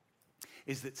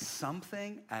is that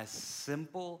something as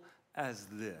simple as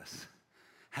this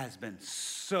has been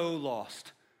so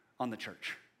lost on the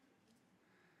church,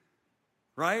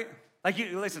 right? Like,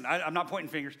 listen, I'm not pointing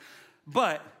fingers,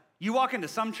 but you walk into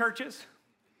some churches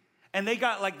and they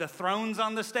got like the thrones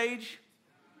on the stage.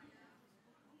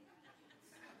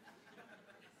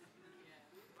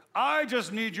 I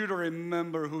just need you to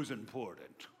remember who's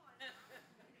important.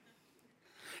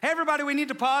 Hey, everybody, we need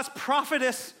to pause.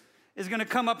 Prophetess is going to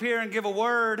come up here and give a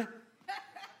word.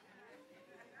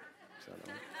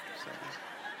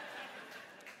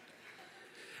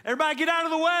 Everybody get out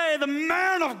of the way. The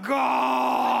man of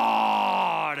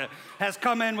God has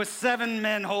come in with 7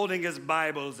 men holding his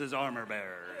Bibles as armor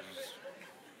bearers.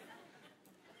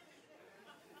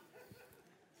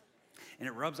 And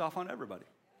it rubs off on everybody.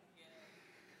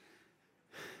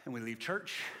 And we leave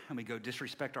church and we go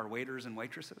disrespect our waiters and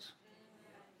waitresses.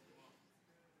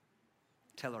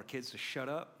 Tell our kids to shut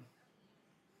up.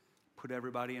 Put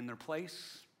everybody in their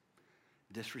place.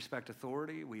 Disrespect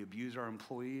authority. We abuse our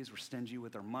employees. We're stingy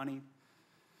with our money.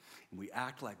 And we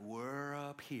act like we're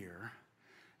up here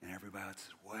and everybody else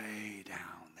is way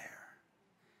down there.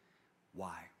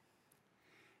 Why?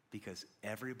 Because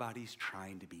everybody's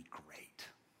trying to be great.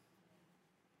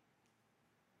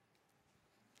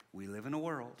 We live in a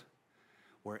world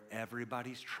where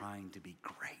everybody's trying to be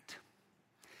great.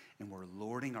 And we're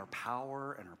lording our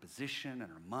power and our position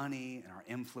and our money and our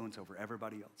influence over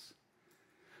everybody else.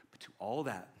 But to all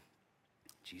that,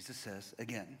 Jesus says,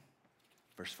 again,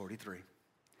 verse 43,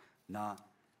 not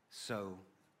so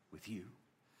with you.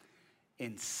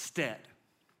 Instead,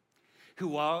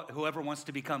 whoever wants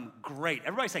to become great,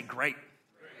 everybody say great.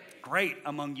 Great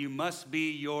among you must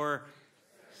be your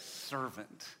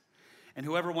servant. And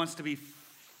whoever wants to be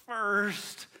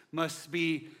first must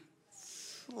be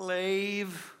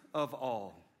slave of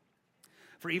all.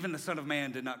 For even the Son of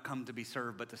Man did not come to be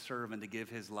served, but to serve and to give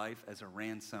his life as a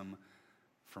ransom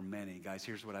for many. Guys,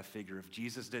 here's what I figure. If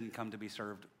Jesus didn't come to be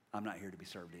served, I'm not here to be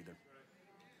served either.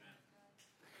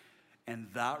 And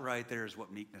that right there is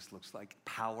what meekness looks like.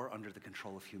 Power under the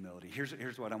control of humility.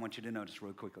 Here's what I want you to notice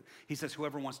real quickly. He says,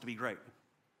 whoever wants to be great,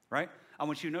 right? I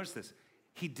want you to notice this.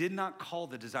 He did not call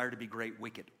the desire to be great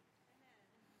wicked.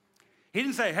 He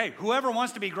didn't say, hey, whoever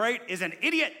wants to be great is an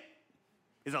idiot,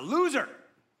 is a loser.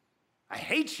 I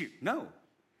hate you. No.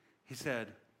 He said,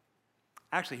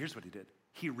 actually, here's what he did.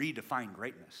 He redefined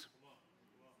greatness.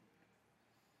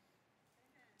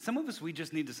 Some of us, we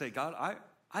just need to say, God,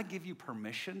 I give you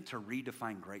permission to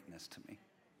redefine greatness to me.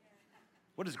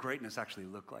 What does greatness actually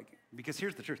look like? Because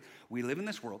here's the truth. We live in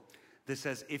this world that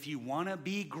says if you want to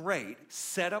be great,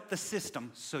 set up the system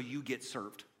so you get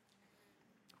served.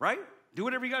 Right? Do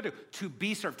whatever you got to do to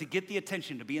be served, to get the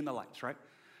attention, to be in the lights, right?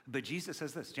 But Jesus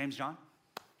says this, James, John,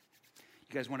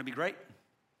 you guys want to be great?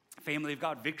 Family of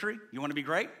God, victory, you want to be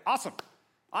great? Awesome.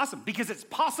 Awesome, because it's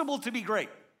possible to be great.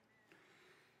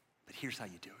 But here's how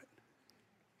you do it.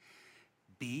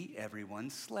 Be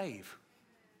everyone's slave.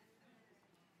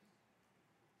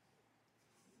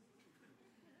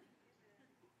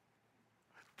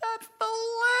 That's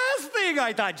the last thing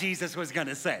I thought Jesus was going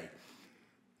to say.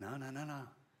 No.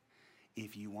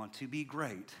 If you want to be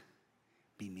great,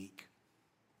 be meek.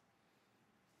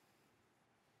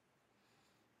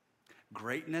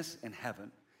 Greatness in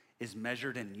heaven is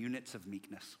measured in units of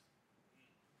meekness.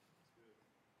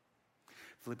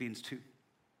 Philippians 2.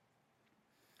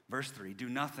 Verse 3, do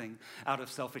nothing out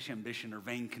of selfish ambition or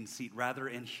vain conceit. Rather,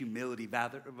 in humility,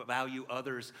 value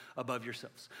others above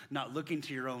yourselves. Not looking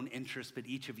to your own interest, but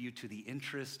each of you to the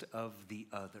interest of the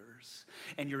others.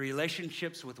 And your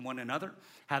relationships with one another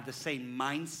have the same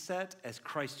mindset as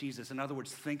Christ Jesus. In other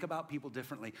words, think about people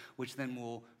differently, which then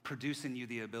will produce in you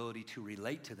the ability to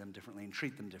relate to them differently and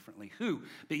treat them differently. Who,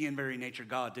 being in very nature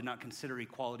God, did not consider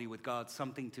equality with God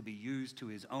something to be used to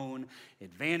his own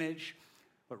advantage,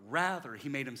 but rather he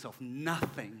made himself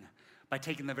nothing by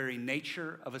taking the very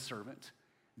nature of a servant,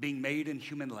 being made in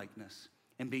human likeness,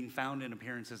 and being found in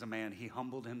appearance as a man. He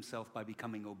humbled himself by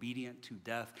becoming obedient to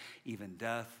death, even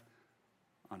death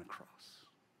on a cross.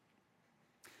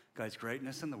 Guys,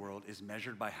 greatness in the world is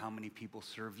measured by how many people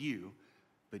serve you,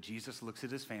 but Jesus looks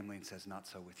at his family and says, not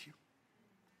so with you.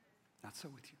 Not so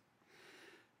with you.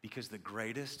 Because the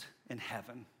greatest in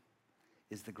heaven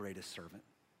is the greatest servant.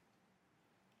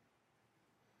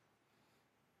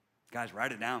 Guys,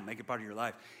 write it down, make it part of your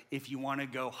life. If you want to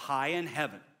go high in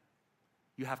heaven,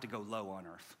 you have to go low on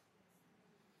earth.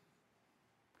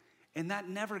 And that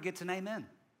never gets an amen.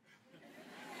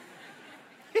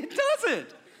 It doesn't.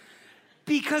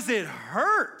 Because it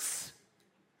hurts.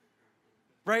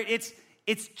 Right?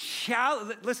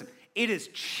 Listen, it is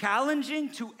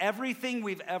challenging to everything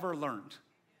we've ever learned.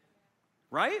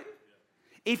 Right?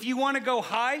 If you want to go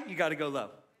high, you got to go low.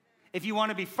 If you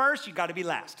want to be first, you got to be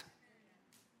last.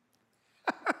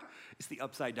 It's the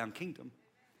upside down kingdom,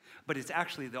 but it's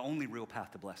actually the only real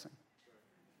path to blessing.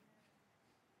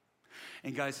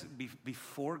 And guys,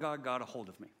 before God got a hold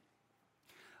of me,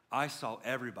 I saw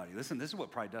everybody, listen, this is what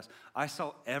pride does. I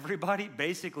saw everybody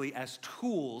basically as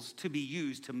tools to be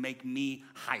used to make me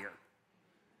higher,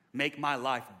 make my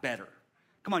life better.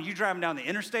 Come on, you driving down the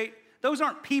interstate, those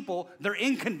aren't people, they're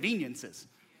inconveniences.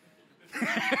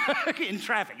 In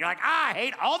traffic, you're like, I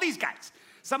hate all these guys.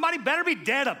 Somebody better be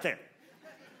dead up there.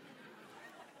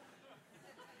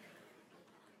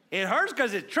 It hurts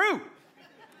because it's true.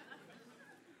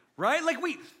 Right? Like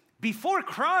before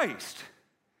Christ,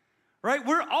 right?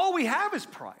 All we have is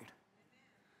pride.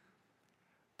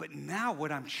 But now what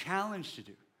I'm challenged to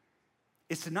do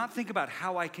is to not think about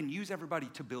how I can use everybody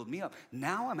to build me up.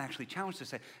 Now I'm actually challenged to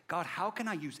say, God, how can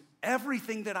I use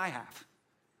everything that I have?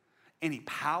 Any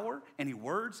power, any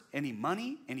words, any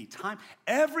money, any time,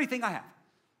 everything I have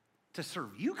to serve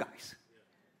you guys.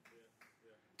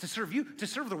 To serve you, to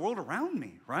serve the world around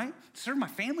me, right? To serve my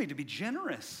family, to be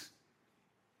generous.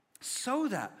 So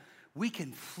that we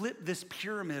can flip this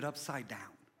pyramid upside down.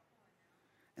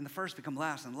 And the first become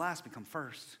last, and the last become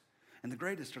first. And the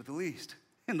greatest are the least,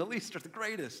 and the least are the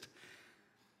greatest.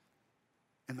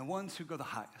 And the ones who go the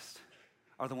highest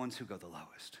are the ones who go the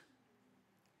lowest.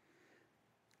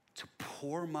 To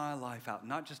pour my life out,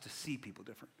 not just to see people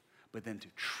different, but then to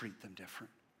treat them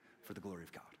different for the glory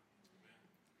of God.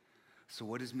 So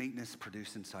what does meekness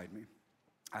produce inside me?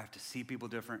 I have to see people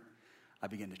different. I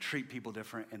begin to treat people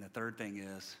different. And the third thing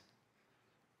is,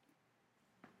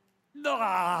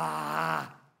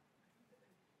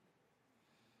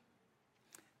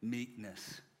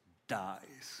 meekness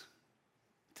dies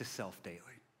to self daily.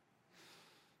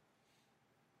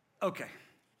 Okay.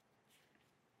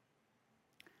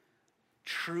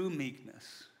 True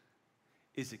meekness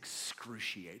is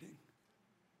excruciating.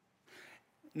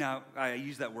 Now, I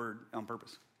use that word on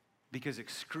purpose because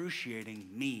excruciating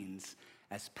means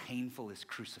as painful as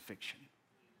crucifixion.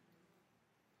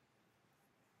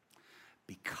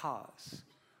 Because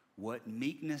what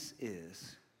meekness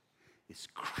is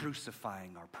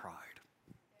crucifying our pride.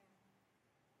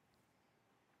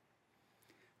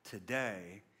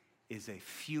 Today is a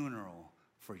funeral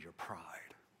for your pride.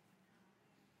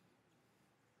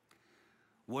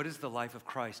 What is the life of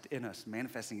Christ in us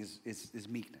manifesting is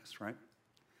meekness, right?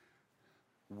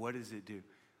 What does it do?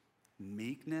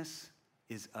 Meekness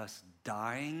is us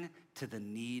dying to the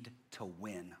need to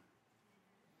win.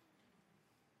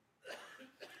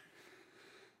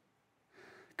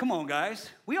 Come on, guys.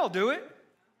 We all do it.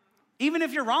 Even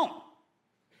if you're wrong.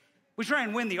 We try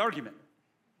and win the argument.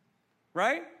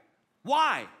 Right?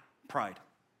 Why? Pride.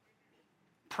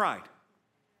 Pride.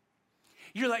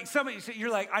 You're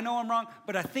like, I know I'm wrong,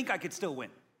 but I think I could still win.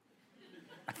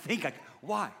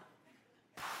 Why?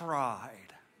 Pride.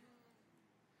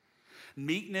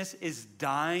 Meekness is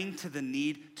dying to the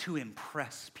need to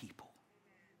impress people.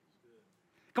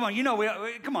 Come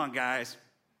on, come on, guys.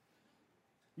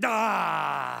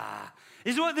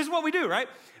 This is what we do, right?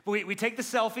 We take the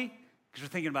selfie because we're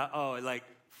thinking about, like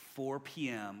 4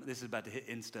 p.m., this is about to hit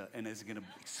Insta and it's going to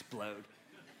explode.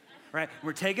 Right?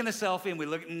 We're taking the selfie and we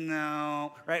look,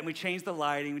 no, right? And we change the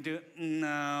lighting, we do,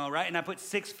 no, right? And I put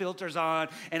 6 filters on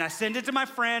and I send it to my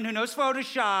friend who knows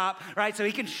Photoshop, right? So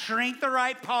he can shrink the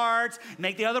right parts,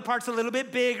 make the other parts a little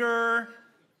bit bigger.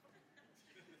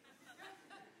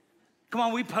 Come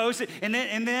on, we post it. And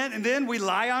then we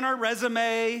lie on our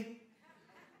resume.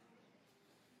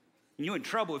 And you're in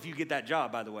trouble if you get that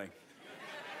job, by the way.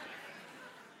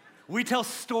 We tell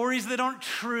stories that aren't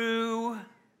true.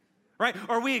 Right?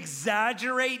 Or we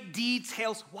exaggerate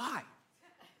details. Why?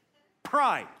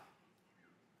 Pride.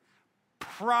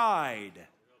 Pride.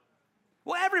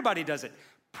 Well, everybody does it.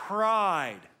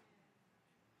 Pride.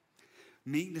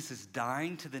 Meekness is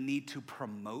dying to the need to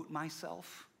promote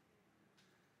myself.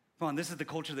 Come on, this is the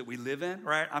culture that we live in,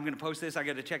 right? I'm going to post this. I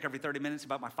got to check every 30 minutes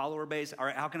about my follower base. All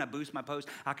right, how can I boost my post?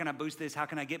 How can I boost this? How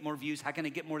can I get more views? How can I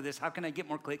get more of this? How can I get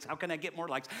more clicks? How can I get more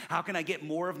likes? How can I get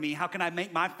more of me? How can I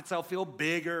make myself feel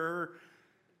bigger?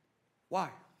 Why?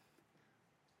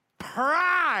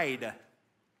 Pride.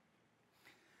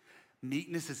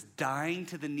 Meekness is dying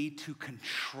to the need to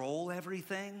control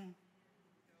everything.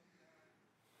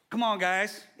 Come on,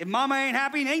 guys. If mama ain't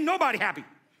happy, ain't nobody happy.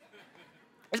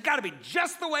 It's got to be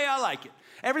just the way I like it.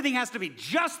 Everything has to be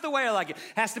just the way I like it.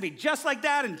 Has to be just like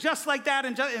that and just like that.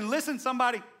 And listen,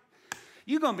 somebody,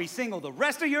 you're going to be single the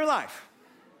rest of your life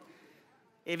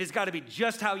if it's got to be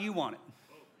just how you want it.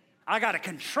 I got to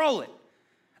control it.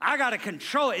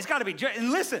 It's got to be just.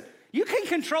 And listen, you can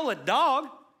control a dog.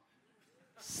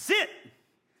 Sit.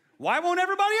 Why won't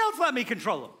everybody else let me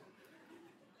control him?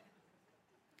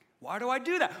 Why do I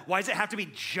do that? Why does it have to be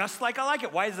just like I like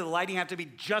it? Why does the lighting have to be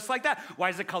just like that? Why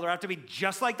does the color have to be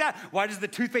just like that? Why does the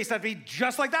toothpaste have to be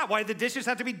just like that? Why do the dishes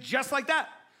have to be just like that?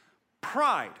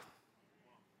 Pride.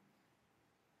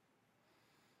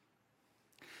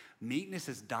 Meekness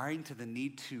is dying to the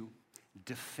need to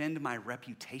defend my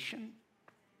reputation.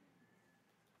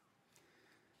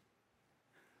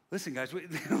 Listen, guys,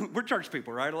 we're church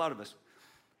people, right? A lot of us.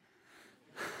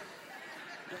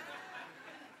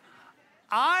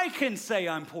 I can say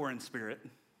I'm poor in spirit,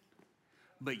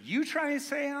 but you try and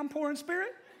say I'm poor in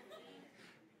spirit?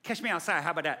 Catch me outside,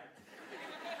 how about that?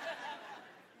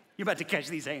 You're about to catch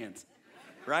these hands,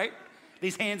 right?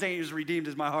 These hands ain't as redeemed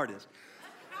as my heart is.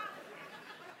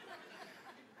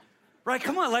 Right,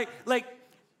 come on, like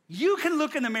you can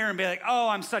look in the mirror and be like, oh,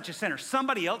 I'm such a sinner.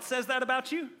 Somebody else says that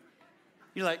about you?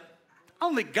 You're like,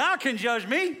 only God can judge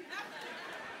me.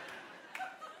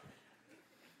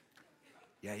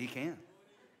 Yeah, he can.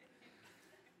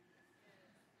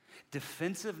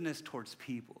 Defensiveness towards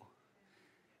people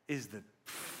is the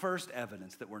first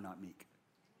evidence that we're not meek.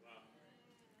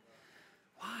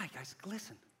 Why, guys?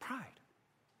 Listen, pride.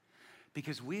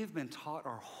 Because we have been taught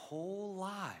our whole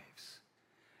lives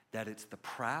that it's the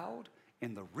proud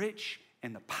and the rich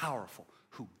and the powerful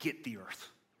who get the earth.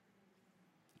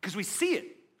 Because we see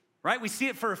it, right? We see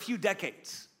it for a few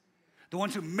decades. The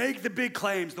ones who make the big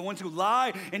claims, the ones who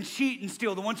lie and cheat and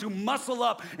steal, the ones who muscle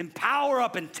up and power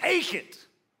up and take it.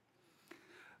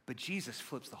 But Jesus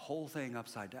flips the whole thing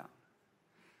upside down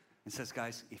and says,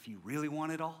 guys, if you really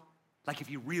want it all, like if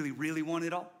you really, really want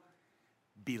it all,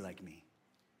 be like me.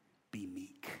 Be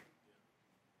meek.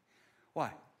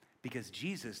 Why? Because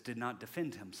Jesus did not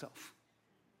defend himself.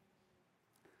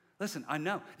 Listen, I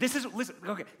know. This is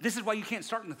why you can't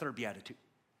start in the third beatitude.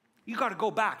 You got to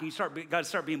go back and you got to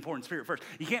start being poor in spirit first.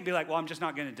 You can't be like, well, I'm just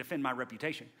not going to defend my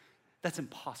reputation. That's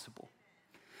impossible.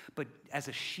 But as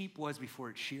a sheep was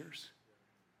before its shears,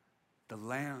 the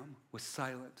lamb was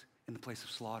silent in the place of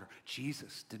slaughter.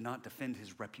 Jesus did not defend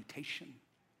his reputation.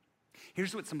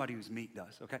 Here's what somebody who's meek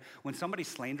does, okay? When somebody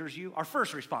slanders you, our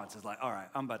first response is like, all right,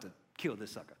 I'm about to kill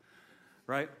this sucker,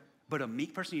 right? But a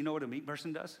meek person, you know what a meek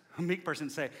person does? A meek person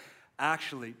say,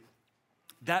 actually,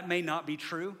 that may not be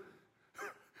true,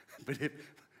 but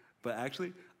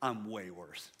actually, I'm way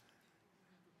worse.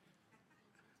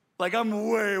 Like, I'm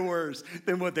way worse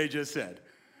than what they just said.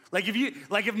 Like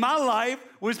if my life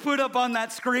was put up on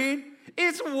that screen,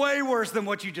 it's way worse than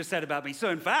what you just said about me. So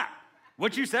in fact,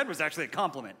 what you said was actually a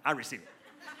compliment. I received it.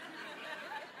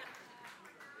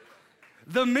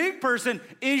 The meek person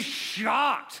is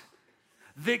shocked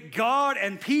that God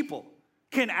and people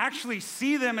can actually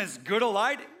see them as good a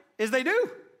light as they do.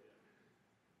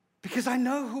 Because I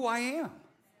know who I am.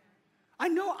 I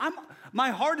know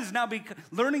my heart is now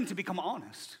learning to become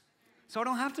honest. So I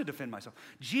don't have to defend myself.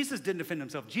 Jesus didn't defend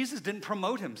himself. Jesus didn't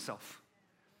promote himself.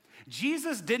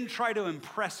 Jesus didn't try to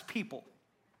impress people.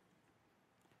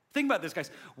 Think about this,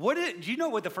 guys. Do you know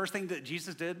what the first thing that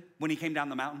Jesus did when he came down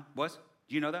the mountain was?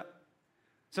 Do you know that?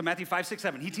 So Matthew 5, 6,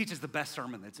 7, he teaches the best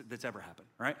sermon that's ever happened,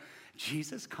 right?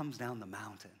 Jesus comes down the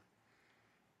mountain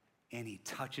and he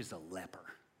touches a leper.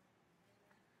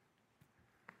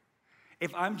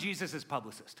 If I'm Jesus'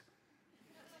 publicist,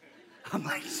 I'm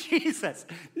like, Jesus,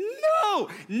 no,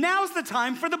 now's the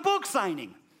time for the book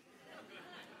signing.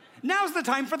 Now's the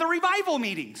time for the revival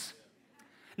meetings.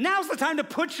 Now's the time to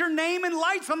put your name in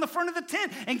lights on the front of the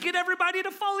tent and get everybody to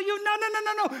follow you.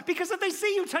 No. Because if they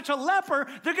see you touch a leper,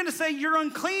 they're going to say you're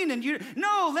unclean.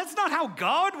 No, that's not how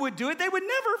God would do it. They would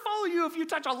never follow you if you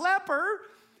touch a leper.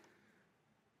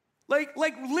 Like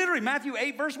literally, Matthew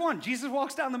 8, verse 1, Jesus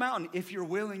walks down the mountain. If you're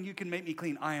willing, you can make me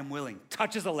clean. I am willing.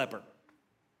 Touches a leper.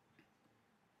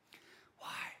 Why?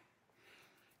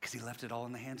 Because he left it all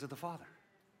in the hands of the Father.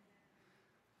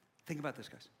 Think about this,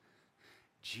 guys.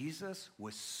 Jesus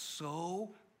was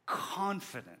so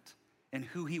confident in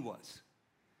who he was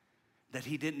that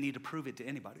he didn't need to prove it to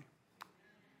anybody.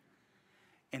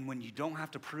 And when you don't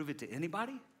have to prove it to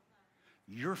anybody,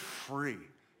 you're free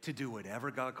to do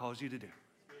whatever God calls you to do.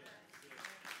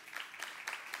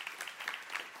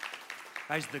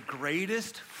 Guys, the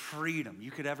greatest freedom you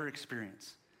could ever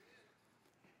experience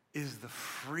is the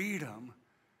freedom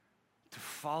to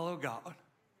follow God,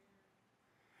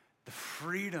 the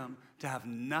freedom to have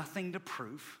nothing to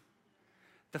prove,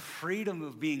 the freedom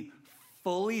of being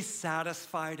fully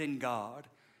satisfied in God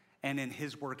and in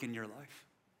his work in your life.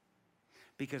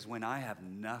 Because when I have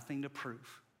nothing to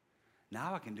prove,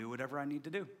 now I can do whatever I need to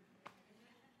do.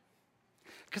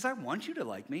 Because I want you to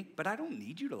like me, but I don't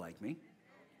need you to like me.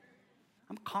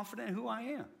 I'm confident in who I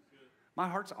am. My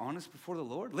heart's honest before the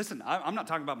Lord. Listen, I'm not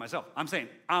talking about myself. I'm saying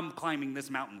I'm climbing this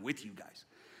mountain with you guys.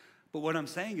 But what I'm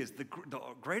saying is the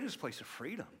greatest place of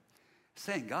freedom,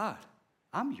 saying, God,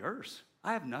 I'm yours.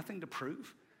 I have nothing to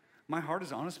prove. My heart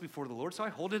is honest before the Lord, so I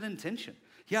hold it in tension.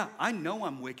 Yeah, I know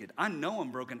I'm wicked. I know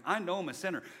I'm broken. I know I'm a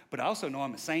sinner, but I also know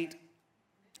I'm a saint.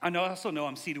 I also know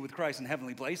I'm seated with Christ in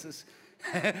heavenly places.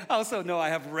 I also know I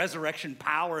have resurrection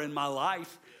power in my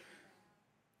life.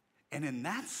 And in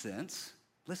that sense,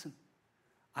 listen,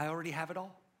 I already have it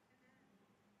all.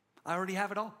 I already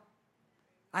have it all.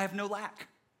 I have no lack.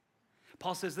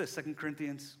 Paul says this, 2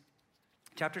 Corinthians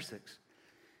chapter 6.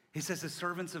 He says, as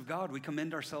servants of God, we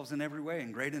commend ourselves in every way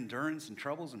in great endurance and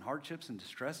troubles and hardships and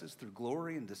distresses through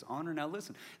glory and dishonor. Now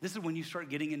listen, this is when you start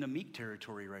getting into meek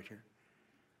territory right here.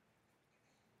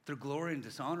 Through glory and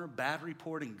dishonor, bad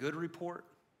report and good report,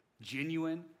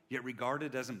 genuine, yet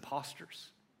regarded as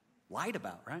impostors. Lied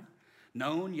about, right?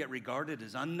 Known, yet regarded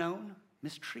as unknown,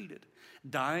 mistreated.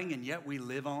 Dying, and yet we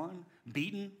live on.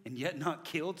 Beaten, and yet not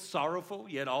killed. Sorrowful,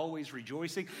 yet always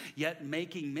rejoicing. Yet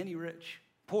making many rich.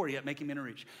 Poor, yet making many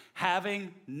rich.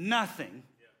 Having nothing,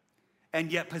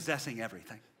 and yet possessing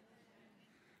everything.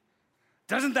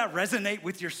 Doesn't that resonate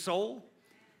with your soul?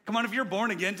 Come on, if you're born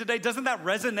again today, doesn't that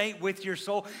resonate with your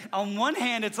soul? On one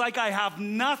hand, it's like I have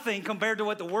nothing compared to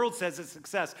what the world says is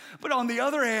success. But on the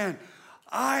other hand,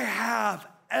 I have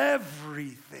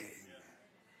everything.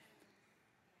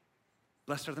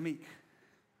 Blessed are the meek,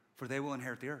 for they will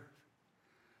inherit the earth.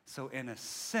 So in a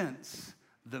sense,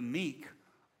 the meek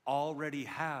already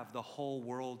have the whole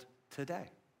world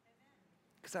today.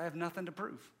 Because I have nothing to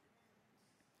prove.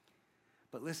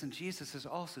 But listen, Jesus is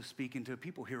also speaking to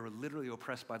people here who are literally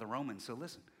oppressed by the Romans. So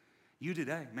listen, you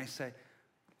today may say,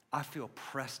 I feel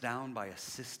pressed down by a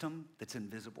system that's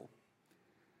invisible.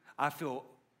 I feel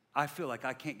like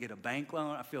I can't get a bank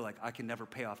loan. I feel like I can never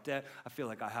pay off debt. I feel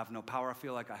like I have no power. I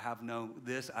feel like I have no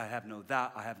this, I have no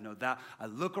that, I have no that. I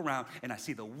look around and I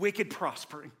see the wicked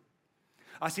prospering.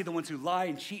 I see the ones who lie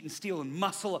and cheat and steal and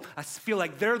muscle up. I feel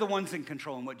like they're the ones in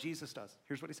control. And what Jesus does,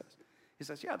 here's what he says. He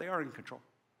says, yeah, they are in control.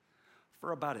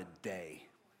 For about a day.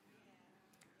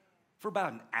 For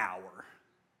about an hour.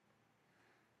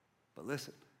 But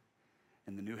listen,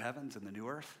 in the new heavens and the new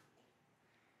earth,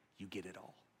 you get it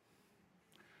all.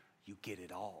 You get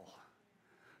it all.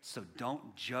 So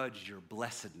don't judge your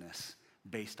blessedness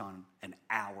based on an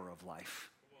hour of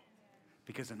life.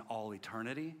 Because in all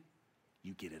eternity,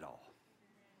 you get it all.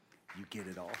 you get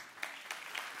it all.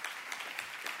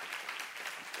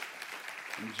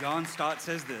 And John Stott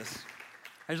says this.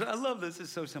 I love this.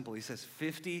 It's so simple. He says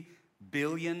 50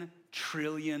 billion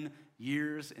trillion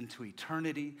years into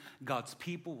eternity, God's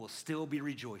people will still be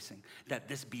rejoicing that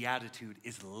this beatitude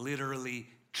is literally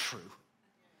true.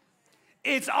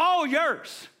 It's all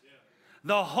yours.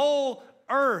 The whole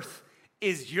earth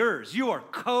is yours. You are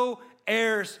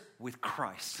co-heirs with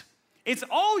Christ. It's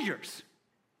all yours.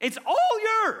 It's all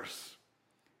yours.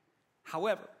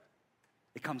 However,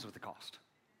 it comes with a cost.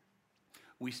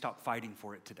 We stop fighting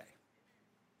for it today.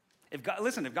 If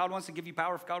God wants to give you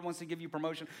power, if God wants to give you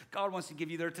promotion, God wants to give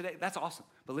you there today, that's awesome.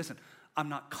 But listen, I'm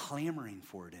not clamoring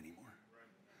for it anymore.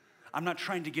 I'm not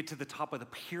trying to get to the top of the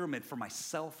pyramid for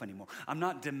myself anymore. I'm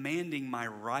not demanding my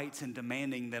rights and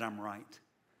demanding that I'm right.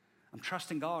 I'm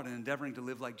trusting God and endeavoring to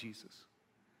live like Jesus.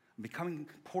 I'm becoming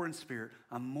poor in spirit.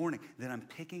 I'm mourning. Then I'm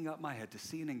picking up my head to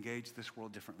see and engage this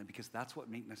world differently, because that's what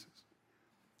meekness is.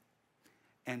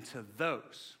 And to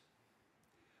those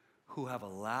who have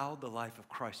allowed the life of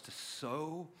Christ to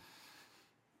so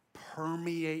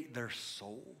permeate their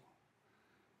soul,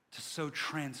 to so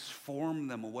transform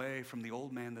them away from the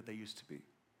old man that they used to be,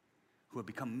 who have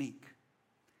become meek,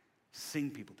 seeing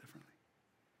people differently,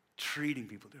 treating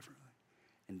people differently,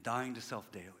 and dying to self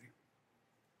daily.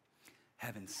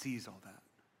 Heaven sees all that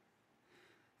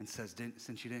and says,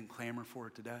 since you didn't clamor for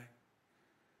it today,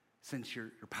 since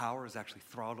your power is actually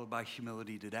throttled by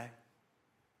humility today,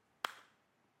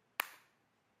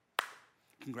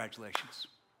 congratulations.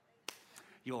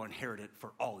 You'll inherit it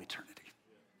for all eternity.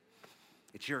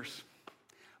 It's yours.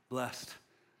 Blessed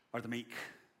are the meek,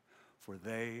 for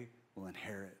they will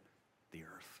inherit the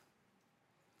earth.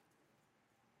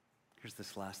 Here's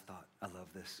this last thought. I love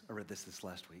this. I read this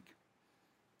last week.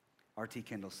 R.T.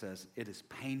 Kendall says, it is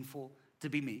painful to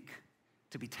be meek,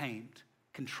 to be tamed,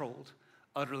 controlled,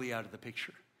 utterly out of the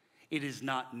picture. It is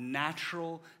not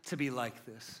natural to be like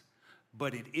this,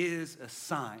 but it is a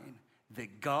sign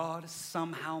that God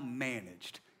somehow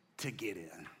managed to get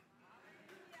in.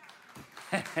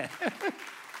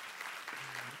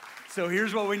 So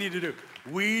here's what we need to do.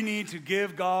 We need to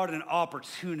give God an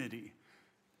opportunity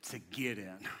to get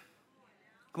in.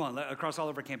 Come on, across all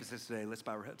of our campuses today, let's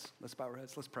bow our heads. Let's bow our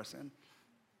heads. Let's press in.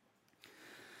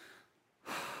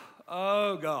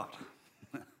 Oh, God.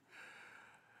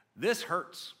 This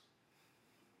hurts.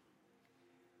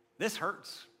 This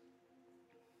hurts.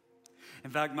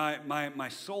 In fact, my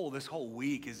soul this whole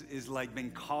week is like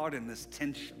been caught in this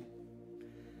tension,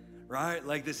 right?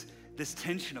 Like this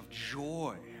tension of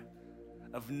joy,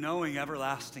 of knowing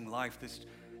everlasting life,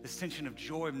 this tension of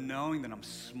joy of knowing that I'm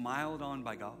smiled on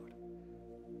by God,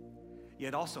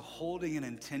 yet also holding an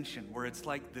intention where it's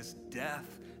like this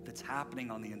death that's happening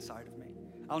on the inside of me.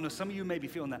 I don't know, some of you may be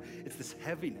feeling that. It's this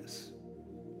heaviness.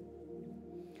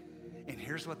 And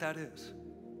here's what that is.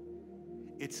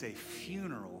 It's a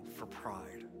funeral for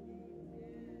pride.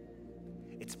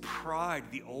 It's pride,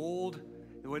 the old,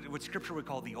 what Scripture would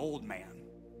call the old man,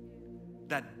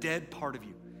 that dead part of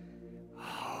you.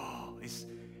 Oh, it's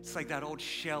like that old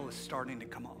shell is starting to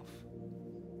come off.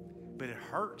 But it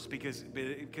hurts because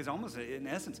almost in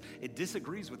essence, it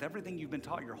disagrees with everything you've been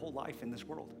taught your whole life in this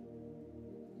world.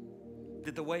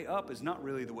 That the way up is not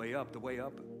really the way up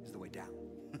is the way down.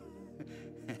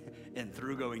 And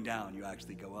through going down, you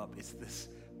actually go up. It's this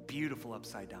beautiful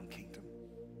upside down kingdom.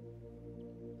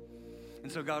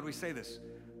 And so, God, we say this.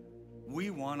 We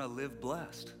want to live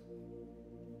blessed.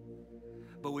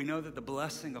 But we know that the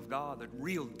blessing of God, the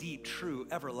real, deep, true,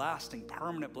 everlasting,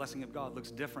 permanent blessing of God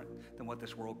looks different than what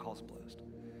this world calls blessed.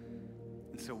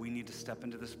 And so we need to step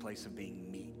into this place of being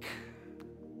meek.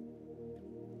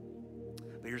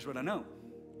 But here's what I know.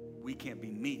 We can't be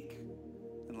meek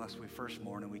unless we first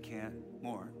mourn, and we can't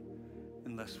mourn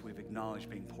unless we've acknowledged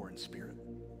being poor in spirit.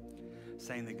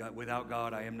 Saying that God, without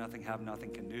God, I am nothing, have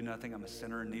nothing, can do nothing. I'm a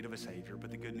sinner in need of a Savior.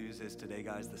 But the good news is today,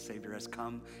 guys, the Savior has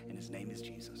come, and His name is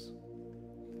Jesus.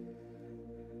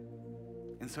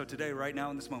 And so today, right now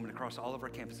in this moment, across all of our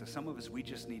campuses, some of us, we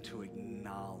just need to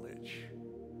acknowledge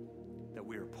that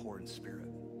we are poor in spirit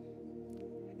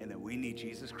and that we need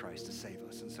Jesus Christ to save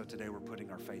us. And so today we're putting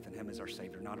our faith in Him as our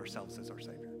Savior, not ourselves as our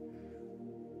Savior.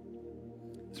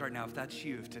 So right now, if that's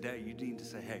you, if today you need to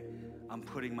say, hey, I'm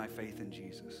putting my faith in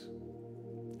Jesus.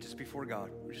 Just before God,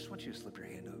 we just want you to slip your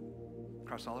hand up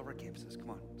across all of our campuses. Come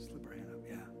on, slip your hand up.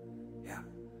 Yeah.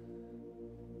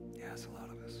 That's a lot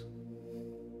of us.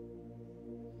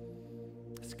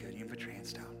 That's good. You can put your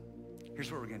hands down. Here's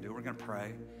what we're going to do. We're going to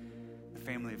pray. The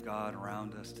family of God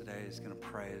around us today is going to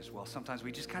pray as well. Sometimes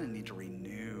we just kind of need to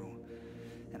renew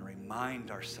and remind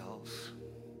ourselves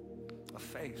of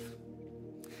faith.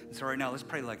 So right now, let's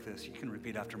pray like this. You can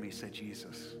repeat after me. Say,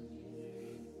 Jesus,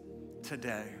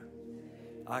 today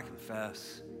I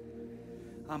confess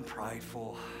I'm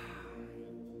prideful.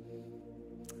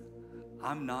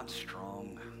 I'm not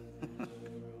strong.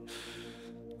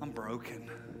 I'm broken,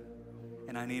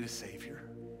 and I need a Savior.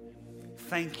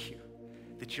 Thank you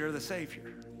that you're the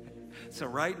Savior. So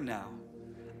right now,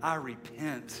 I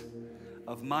repent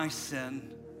of my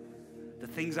sin, the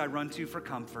things I run to for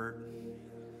comfort,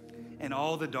 and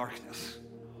all the darkness.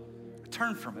 I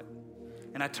turn from it,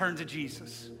 and I turn to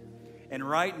Jesus. And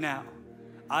right now,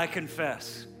 I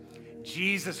confess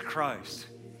Jesus Christ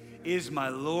is my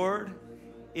Lord,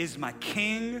 is my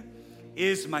King,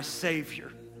 is my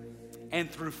Savior. And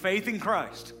through faith in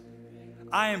Christ,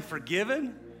 I am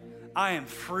forgiven, I am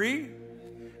free.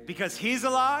 Because He's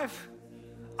alive,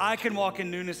 I can walk in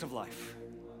newness of life.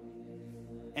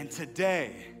 And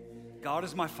today, God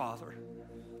is my Father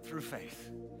through faith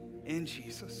in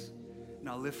Jesus. And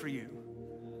I'll live for you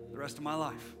the rest of my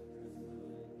life.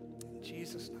 In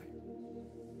Jesus' name.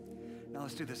 Now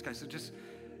let's do this, guys. So just,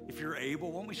 if you're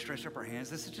able, why don't we stretch up our hands?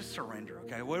 This is just surrender,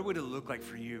 okay? What would it look like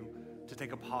for you to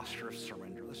take a posture of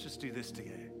surrender? Let's just do this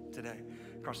today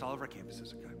across all of our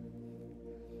campuses, okay?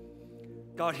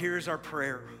 God, here's our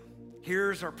prayer.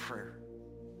 Here's our prayer.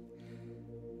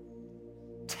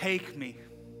 Take me,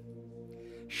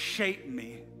 shape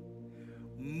me,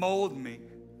 mold me,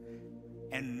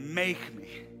 and make me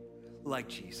like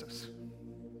Jesus.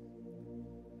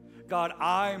 God,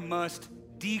 I must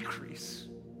decrease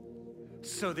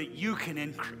so that you can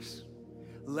increase.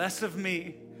 Less of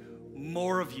me,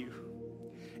 more of you.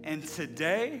 And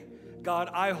today, God,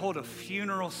 I hold a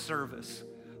funeral service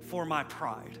for my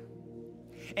pride.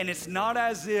 And it's not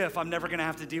as if I'm never gonna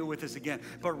have to deal with this again,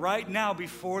 but right now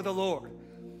before the Lord,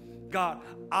 God,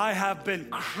 I have been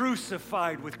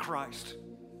crucified with Christ.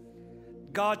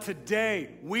 God, today,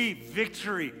 we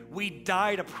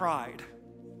die to pride.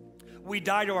 We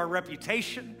die to our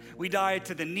reputation. We die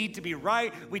to the need to be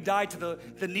right. We die to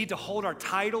the need to hold our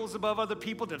titles above other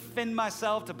people, to defend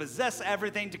myself, to possess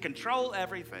everything, to control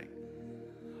everything.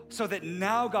 So that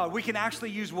now, God, we can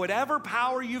actually use whatever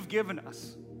power you've given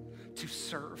us to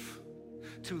serve,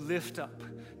 to lift up,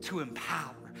 to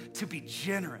empower, to be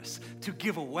generous, to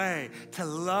give away, to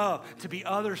love, to be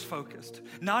others focused.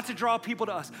 Not to draw people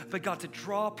to us, but God, to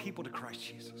draw people to Christ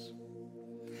Jesus.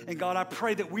 And God, I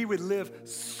pray that we would live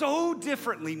so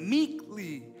differently,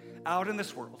 meekly out in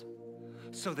this world,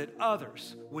 so that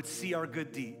others would see our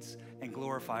good deeds and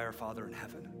glorify our Father in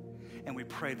heaven. And we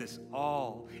pray this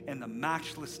all in the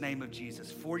matchless name of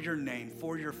Jesus, for your name,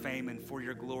 for your fame, and for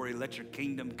your glory. Let your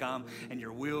kingdom come and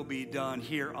your will be done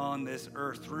here on this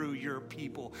earth through your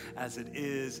people as it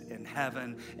is in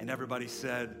heaven. And everybody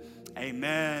said,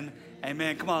 amen,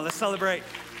 amen. Come on, let's celebrate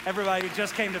everybody who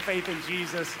just came to faith in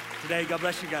Jesus today. God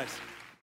bless you guys.